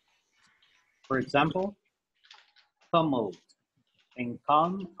 For example, tumult and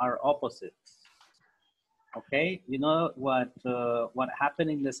calm are opposites. Okay, you know what happened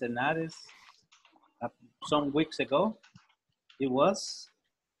in the Senares some weeks ago? It was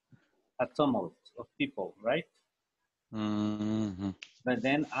a tumult of people, right? Mm-hmm. But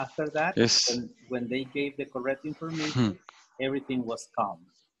then after that, Yes. when they gave the correct information, everything was calm.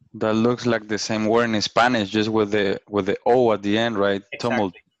 That looks like the same word in Spanish, just with the O at the end, right? Exactly.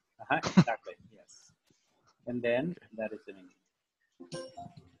 Tumult. Exactly. Yes. And then that is the meaning.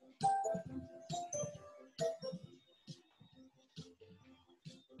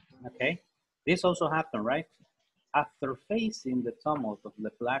 Okay. This also happened, right? After facing the tumult of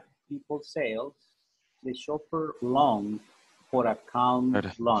the black people's sails, the chauffeur longed for a calm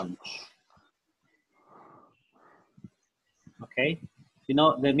lunch. Okay. You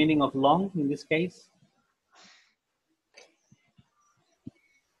know the meaning of long in this case?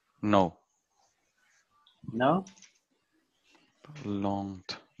 No. No?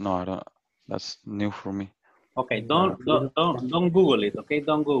 Longed. No, I don't. That's new for me. Okay, don't Google it, okay?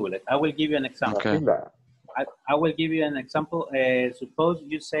 Don't Google it. I will give you an example. Okay. I will give you an example. Suppose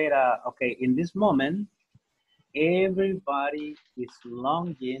you say, okay, in this moment, everybody is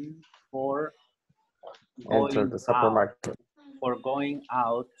longing for Enter the supermarket. going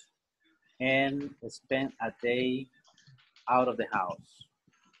out and spend a day out of the house.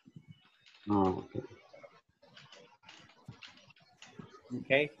 Oh,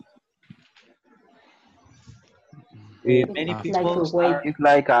 Okay. Many people it's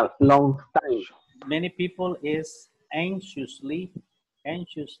like a long time. Many people is anxiously,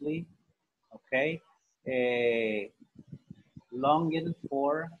 okay, longing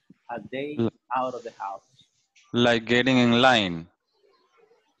for a day out of the house. Like getting in line.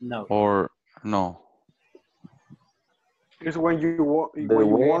 No. Or no. It's when you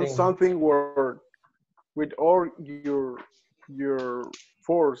want something where with all your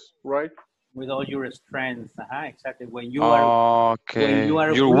force, right? With all your strength, exactly. When you are, okay.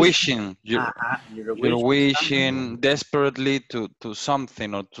 You're wishing. You're wishing desperately to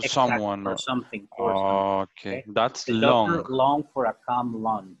something or to someone or something. Okay, that's the long. Long for a calm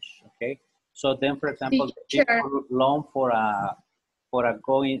lunch. Okay, so then, for example, people long for a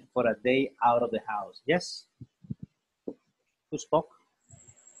day out of the house. Yes. Who spoke?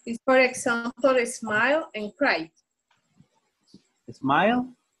 It's, for example, smile and cry.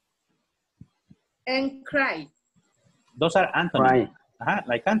 Smile and cry. Those are antonyms.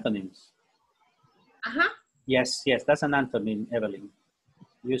 Like antonyms. Yes, that's an antonym, Evelyn.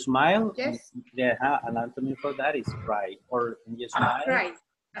 You smile. Yes. An antonym for that is cry. Or you smile. Cry.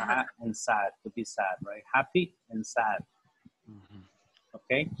 And sad, to be sad, right? Happy and sad.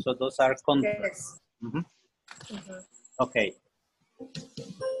 Okay, so those are contrasts. Yes. Okay.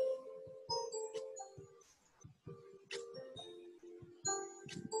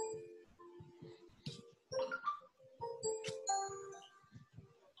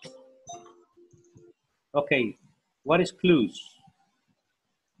 Okay, what is clues?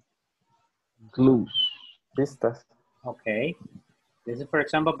 Clues. Pistas. Okay. This is for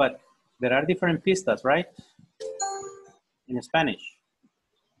example, but there are different pistas, right? In Spanish.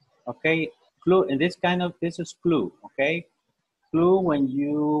 Okay, clue, in this is clue, okay? Clue when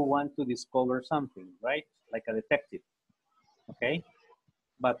you want to discover something, right? Like a detective, okay?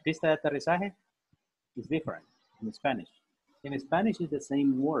 But pista de aterrizaje is different in Spanish. In Spanish, it's the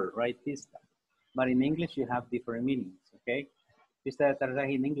same word, right? Pista. But in English, you have different meanings, okay? Pista de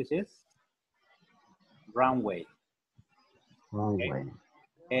aterrizaje in English is runway. Runway.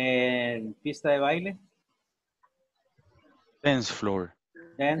 And pista de baile? Dance floor.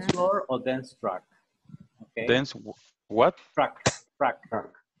 Dance floor or dance track? Okay. Dance what? Track. Track.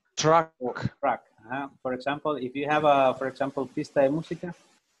 For example, if you have a, for example, pista de música,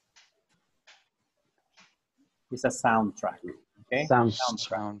 it's a soundtrack. Okay.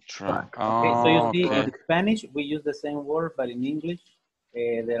 Soundtrack. Okay. So you see, in Spanish we use the same word, but in English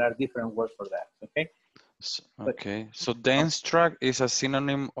there are different words for that. Okay. Okay, so dance track is a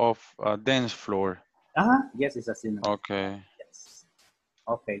synonym of dance floor. Yes, it's a synonym. Okay. Yes.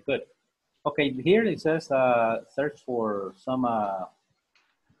 Okay, good. Okay, here it says search for some,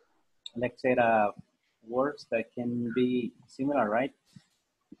 let's say, words that can be similar, right?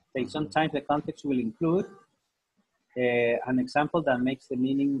 Say sometimes the context will include an example that makes the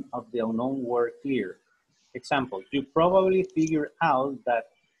meaning of the unknown word clear. Example, you probably figure out that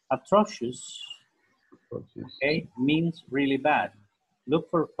atrocious, okay, means really bad. Look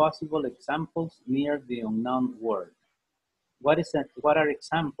for possible examples near the unknown word. What are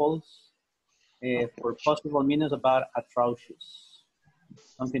examples for possible meanings about atrocious?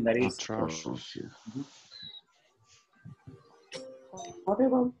 Something that is atrocious.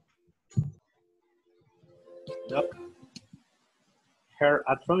 Horrible. Yep. Her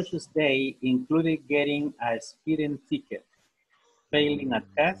atrocious day included getting a speeding ticket, failing a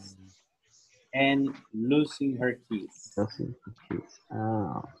test, and losing her keys.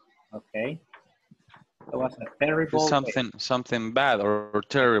 Okay. It was a terrible something bad or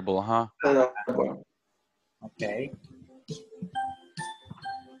terrible, huh? Okay.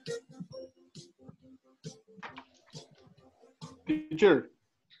 Teacher.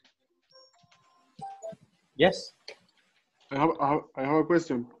 Yes. I have a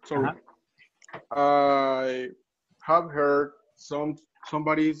question. Sorry. I have heard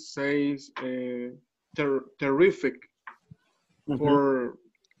somebody says terrific for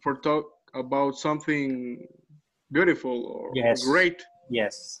talk about something beautiful or great.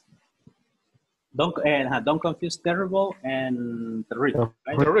 Yes. Don't confuse terrible and terrific.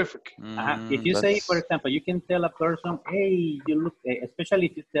 Right? Terrific. If you say, for example, you can tell a person, hey, you look, especially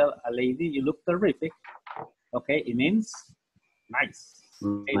if you tell a lady, you look terrific. Okay, it means nice.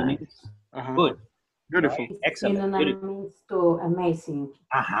 Okay, it means good. Beautiful. Right? Excellent. Synonym means to amazing.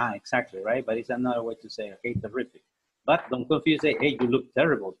 Exactly, right? But it's another way to say, okay, terrific. But don't confuse, say, hey, you look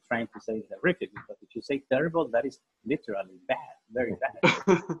terrible, trying to say terrific. Because if you say terrible, that is literally bad, very bad.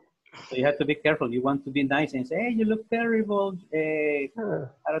 So you have to be careful. You want to be nice and say, hey, you look terrible. I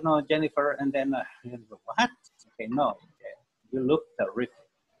don't know, Jennifer. And then, what? Okay, no. You look terrific.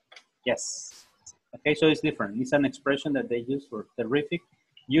 Yes. Okay, so it's different. It's an expression that they use for terrific.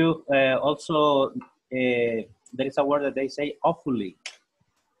 You also, there is a word that they say awfully.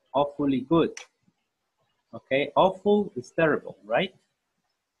 Awfully good. Okay, awful is terrible, right?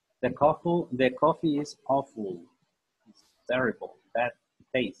 The coffee is awful. It's terrible, bad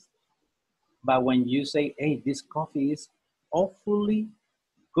taste. But when you say, hey, this coffee is awfully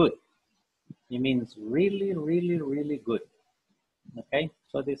good, it means really, really, really good. Okay,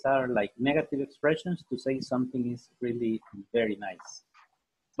 so these are like negative expressions to say something is really very nice.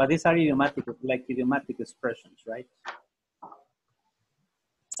 But these are idiomatic, like idiomatic expressions, right?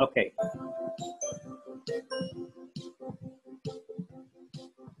 Okay.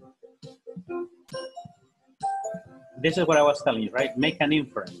 This is what I was telling you, right? Make an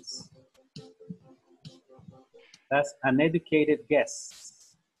inference. That's an educated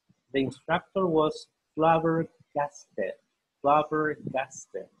guess. The instructor was flabbergasted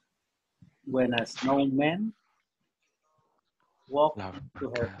when a snowman walked to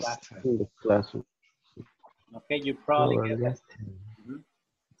her classroom. Okay, you probably get that.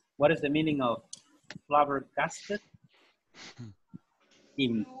 What is the meaning of flabbergasted?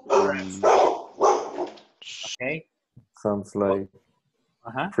 Impressed. Okay. Sounds like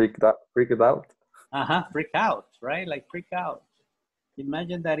freaked out. Freak out, right? Like freak out.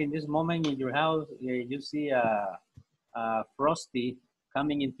 Imagine that in this moment in your house, you see a Frosty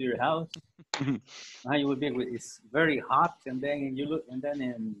coming into your house. You would be, it's very hot, and then you look, and then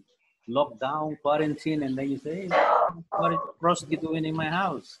in lockdown, quarantine, and then you say, hey, what is Frosty doing in my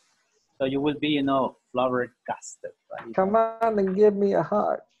house? So you will be, you know, flabbergasted. Right? Come on and give me a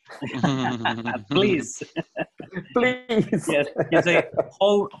hug. Please. Please. Yes, you say,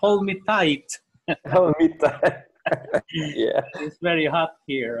 hold me tight. Hold me tight. Yeah. It's very hot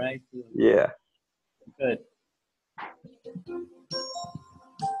here, right? Yeah. Good.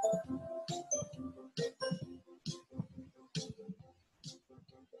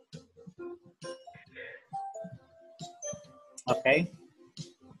 Okay.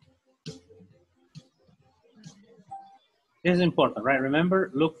 This is important, right? Remember,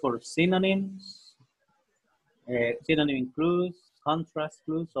 look for synonyms. Synonym clues, contrast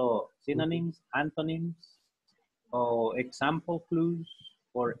clues, or synonyms, antonyms, or example clues,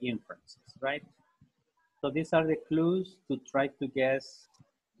 or inferences, right? So these are the clues to try to guess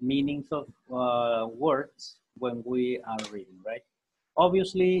meanings of words when we are reading, right?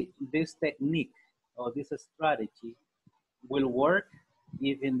 Obviously, this technique or this strategy will work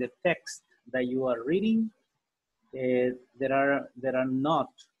if in the text that you are reading, there are not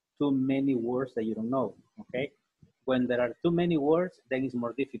too many words that you don't know. Okay, when there are too many words, then it's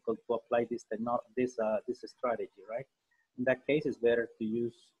more difficult to apply this strategy, right? In that case, it's better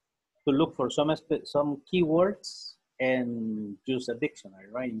to look for some keywords and use a dictionary,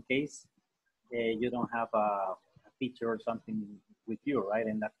 right? In case you don't have a teacher or something with you, right?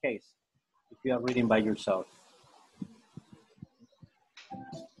 In that case, if you are reading by yourself.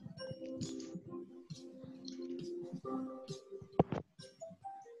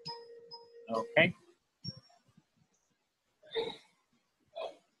 Okay.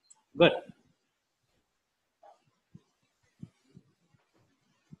 Good.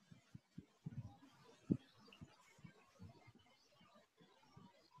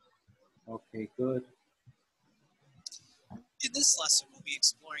 Okay, good. In this lesson, we'll be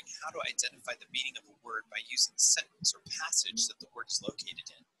exploring how to identify the meaning of a word by using the sentence or passage that the word is located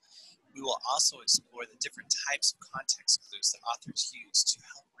in. We will also explore the different types of context clues that authors use to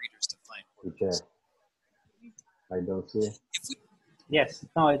help readers define words. I don't see. Yes,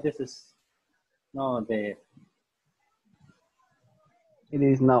 no, this is, no, It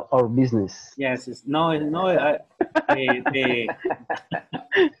is now our business. yes, it's, no, no,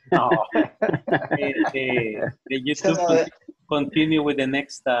 no, the YouTube continue with the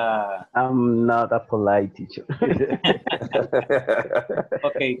next. I'm not a polite teacher.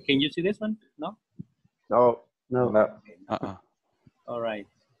 Okay, can you see this one? No? No. No. All right.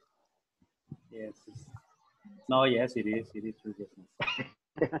 Yes. No, yes, it is. It is true business.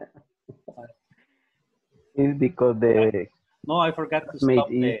 It's because the No, I forgot to stop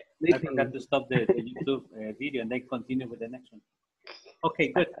the YouTube video and then continue with the next one.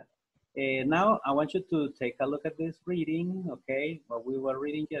 Okay, good. Now I want you to take a look at this reading, okay, what we were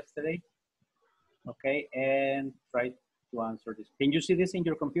reading yesterday, okay, and try to answer this. Can you see this in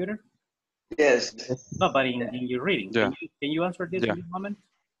your computer? Yes. No, but in your reading. Yeah. Can you answer this in this moment?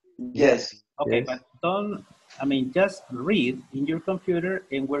 Yes. Okay, Yes. but don't, I mean, just read in your computer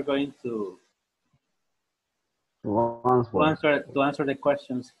and we're going to answer the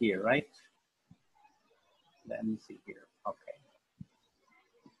questions here, right? Let me see here. Okay.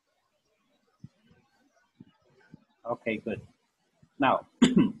 Okay, good. Now,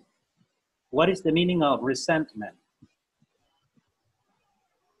 what is the meaning of resentment?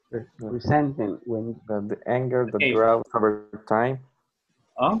 Resentment, when The anger that Okay. grows over time.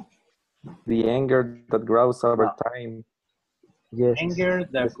 Oh? The anger that grows over time. yes, Anger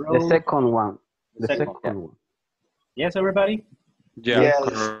that the grows. second one. The The second second one. Yes, everybody? Yeah, Yes.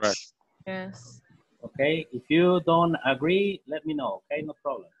 correct. Yes. Okay, if you don't agree, let me know, okay? No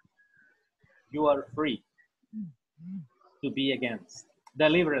problem. You are free to be against.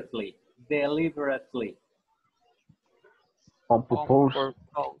 Deliberately. Deliberately. On purpose.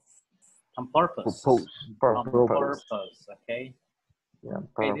 On purpose. On purpose, okay? Yeah,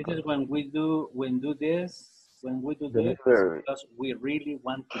 Okay, this is when we do this, Deliberate. because we really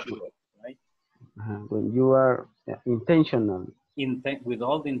want to do it, right? When you are intentional. With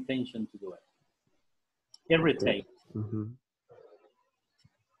all the intention to do it. Irritate.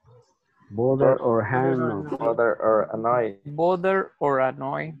 Bother or harm. Bother or annoy. Bother or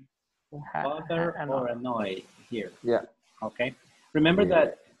annoy. Bother or annoy here. Yeah. Okay. Remember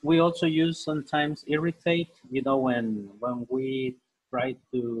that we also use sometimes irritate, you know, when we try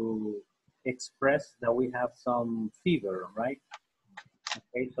to express that we have some fever, right?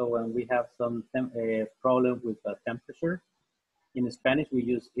 Okay, so when we have some problem with the temperature, in Spanish we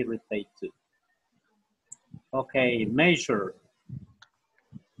use irritate too. Okay, measure.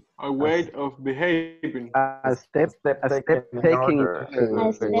 A way of behaving. A step taken to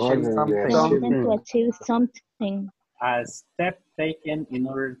achieve something. A step taken in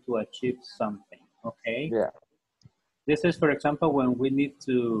order to achieve something. Okay. Yeah. This is, for example, when we need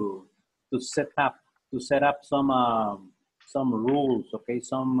to set up some rules. Okay,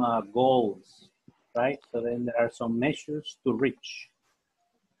 some goals, right? So then there are some measures to reach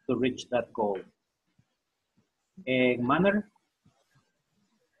that goal. Manner.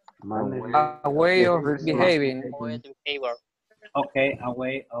 A way of behaving. Okay, a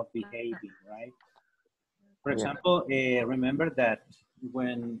way of behaving, right? For example, remember that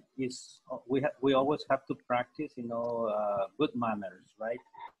when we always have to practice, you know, good manners, right?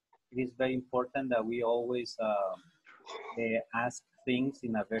 It is very important that we always ask things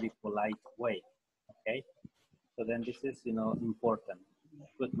in a very polite way. Okay, so then this is, you know, important.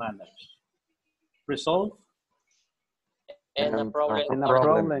 Good manners. Resolve. And a problem. And a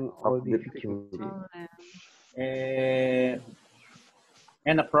problem or difficulty.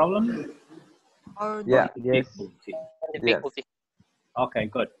 And a problem. Or Difficulty. Difficulty. Okay,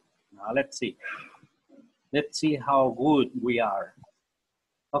 good. Now let's see. Let's see how good we are.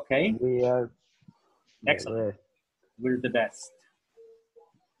 Okay. We are excellent. We're the best.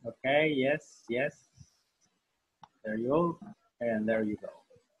 Okay, yes, yes. There you go. And there you go.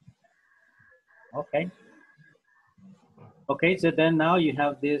 Okay. Okay, so then now you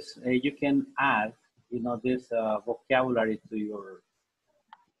have this, you can add, you know, this vocabulary to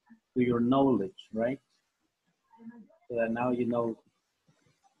your knowledge, right? So that now you know.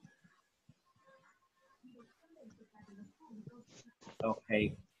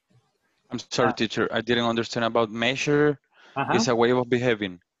 Okay. I'm sorry, teacher. I didn't understand about measure. It's a way of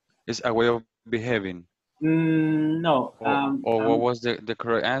behaving. It's a way of behaving. No. Or what was the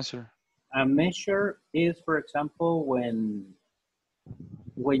correct answer? A measure is, for example, when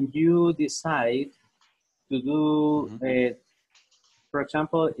you decide to do, for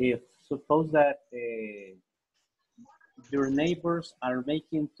example, if suppose that your neighbors are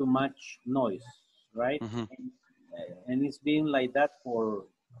making too much noise, right? And it's been like that for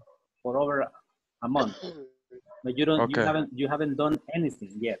over a month, but you haven't done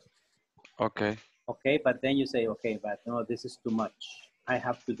anything yet. Okay. Okay, but then you say, okay, but no, this is too much. I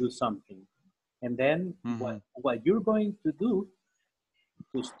have to do something. And then what you're going to do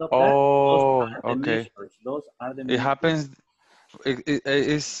to stop that, those are the measures. Those are the measures. It happens,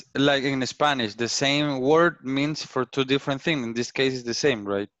 it's like in Spanish, the same word means for two different things. In this case, it's the same,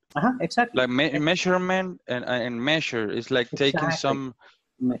 right? Exactly. Like measurement and measure is like taking some.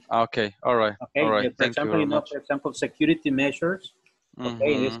 Okay, all right, okay. All right. For example, you know, for example, security measures.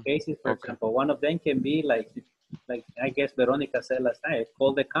 Okay, in this case, for example, one of them can be like I guess Veronica said last night,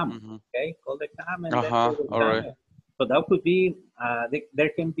 call the cam. Okay, call the cam and then call the all right. So that could be, there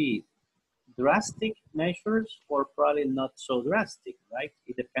can be drastic measures or probably not so drastic, right?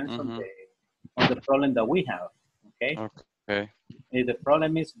 It depends on the problem that we have. Okay. Okay. If the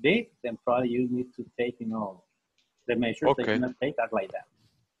problem is big, then probably you need to take, you know, the measures that you not take are like that.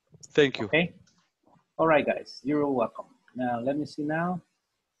 Thank you. Okay. All right, guys, you're welcome. Now let me see now.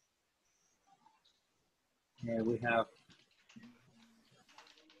 Here we have.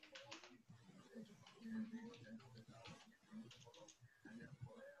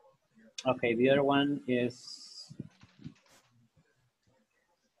 Okay, the other one is.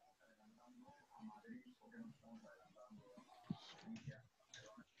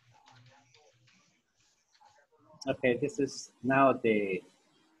 Okay, this is now the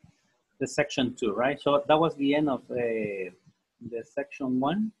section 2, right? So that was the end of the section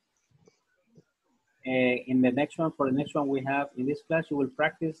 1. In the next one, for the next one, we have in this class you will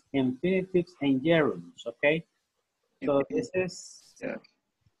practice infinitives and gerunds. Okay, so this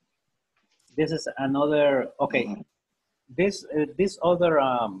is another. Okay, this other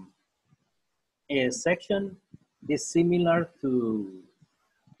section is similar to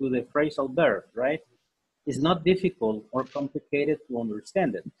the phrasal verb, right? It's not difficult or complicated to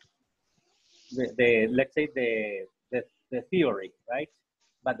understand it. Let's say the theory, right?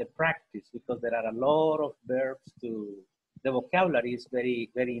 But the practice, because there are a lot of verbs the vocabulary is very,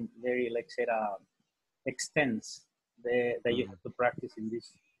 very, very, let's say, extensive that you have to practice in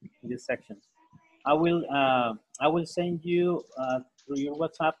these sections. I will send you through your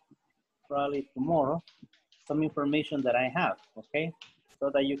WhatsApp probably tomorrow some information that I have, okay? So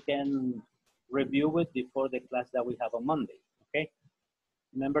that you can review it before the class that we have on Monday, okay?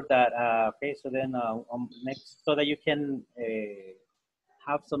 Remember that, okay, so then next, so that you can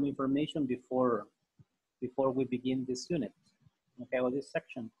have some information before we begin this unit, okay, or this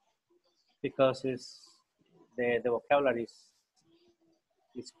section, because it's the vocabulary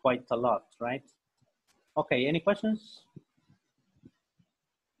is quite a lot, right? Okay, any questions?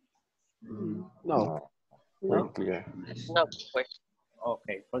 No. Not clear. No question.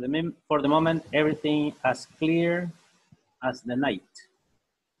 Okay, for the moment, everything as clear as the night.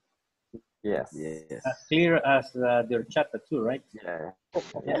 Yes. As clear as their chat too, right? Yeah.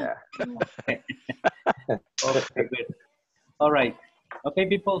 Yeah. Okay, good. All right. Okay,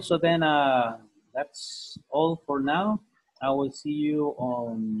 people. So then that's all for now. I will see you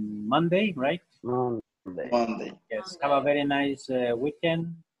on Monday, right? Monday. Yes. Have a very nice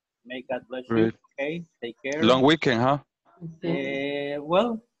weekend. May God bless you. Okay. Take care. Long weekend, huh?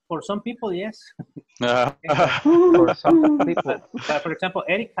 Well, for some people, yes. For some people. But for example,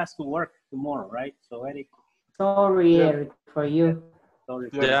 Eric has to work tomorrow, right? So Eric. Sorry, Eric, for you. Sorry.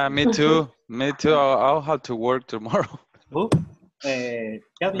 Yeah, me too. Me too. I'll have to work tomorrow. Who?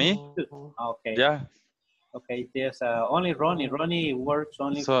 Kelvin? Me? Okay. Yeah. Okay. There's only Ronnie. Ronnie works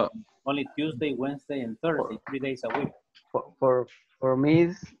only only Tuesday, Wednesday, and Thursday, 3 days a week. For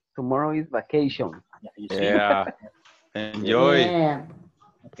me, tomorrow is vacation. Yeah. You see? Yeah. Enjoy. Yeah.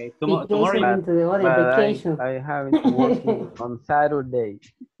 Okay, Vacation tomorrow. into the other vacation. I haven't working on Saturday.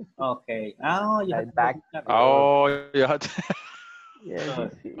 Okay. Oh, you have to back. Oh, yeah. Yeah,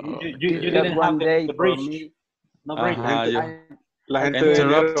 you it's didn't just have one day the for bridge. me. No bridge. La gente de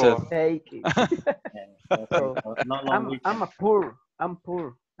Interrupted. dinero. Take it. Okay, So, so no long weekend. I'm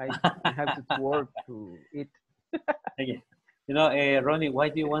poor. I have to work to eat. Okay. You know, Ronnie, why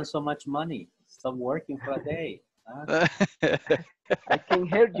do you want so much money? Stop working for a day. Huh? I can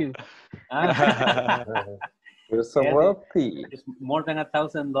hear you. You're so Yeah, wealthy. it's more than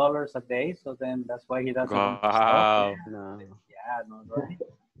 $1,000 a day, so then that's why he doesn't want to Wow. stop. No, Yeah, no, Ronnie.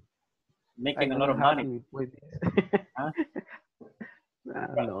 Making a I'm lot not of money. happy with this. Huh?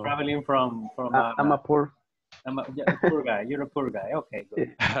 No. Traveling from I'm a poor. yeah, a poor guy. You're a poor guy. Okay,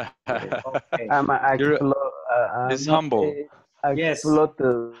 good. Okay. I'm He's not humble. Yes.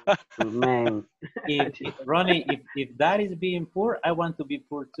 exploited man. Ronnie, if that is being poor, I want to be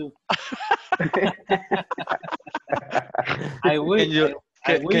poor too. I wish.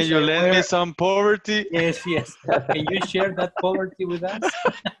 Can you lend me some poverty? Yes, yes. Can you share that poverty with us?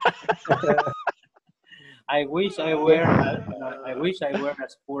 I wish I were. I wish I were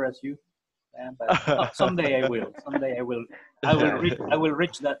as poor as you. But no, someday I will. Someday I will. I will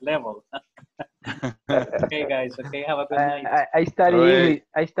reach that level. Okay, guys. Okay, have a good night. I study All right. English.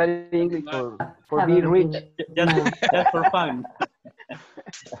 I study English for being rich. Just for fun.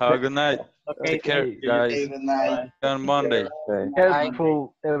 Have a good night. Okay, Take care, thank you. guys. Good night. See you on Monday.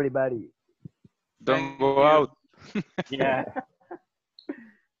 Careful, everybody. Don't go out. Yeah.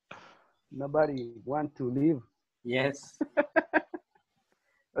 Nobody want to leave. Yes.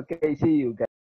 Okay, see you guys.